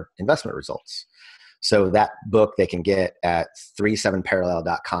better investment results? So that book they can get at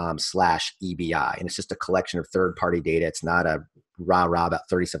 37parallel.com/EBI. And it's just a collection of third-party data. It's not a rah-rah about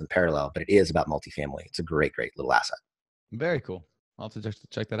 37 Parallel, but it is about multifamily. It's a great, great little asset. Very cool. I'll have to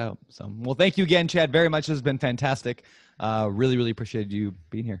check that out. So, well, thank you again, Chad, very much. This has been fantastic. Really, really appreciated you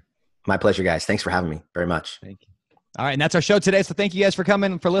being here. My pleasure, guys. Thanks for having me very much. Thank you. All right. And that's our show today. So thank you guys for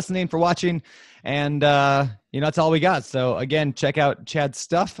coming, for listening, for watching. And, that's all we got. So again, check out Chad's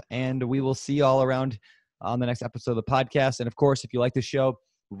stuff, and we will see you all around on the next episode of the podcast. And of course, if you like the show,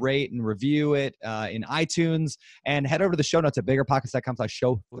 rate and review it in iTunes, and head over to the show notes at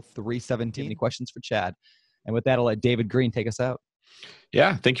biggerpockets.com/show317. Any questions for Chad? And with that, I'll let David Green take us out.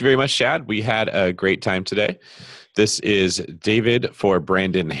 Yeah. Thank you very much, Chad. We had a great time today. This is David for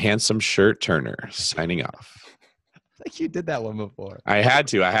Brandon Handsome Shirt Turner signing off. Like you did that one before. I had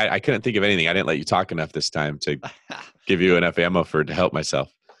to. I couldn't think of anything. I didn't let you talk enough this time to give you enough ammo to help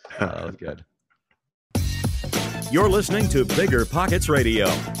myself. That was good. You're listening to BiggerPockets Radio,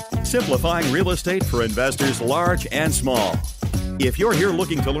 simplifying real estate for investors large and small. If you're here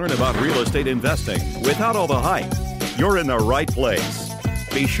looking to learn about real estate investing without all the hype, you're in the right place.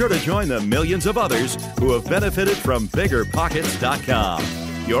 Be sure to join the millions of others who have benefited from BiggerPockets.com,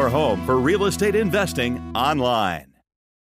 your home for real estate investing online.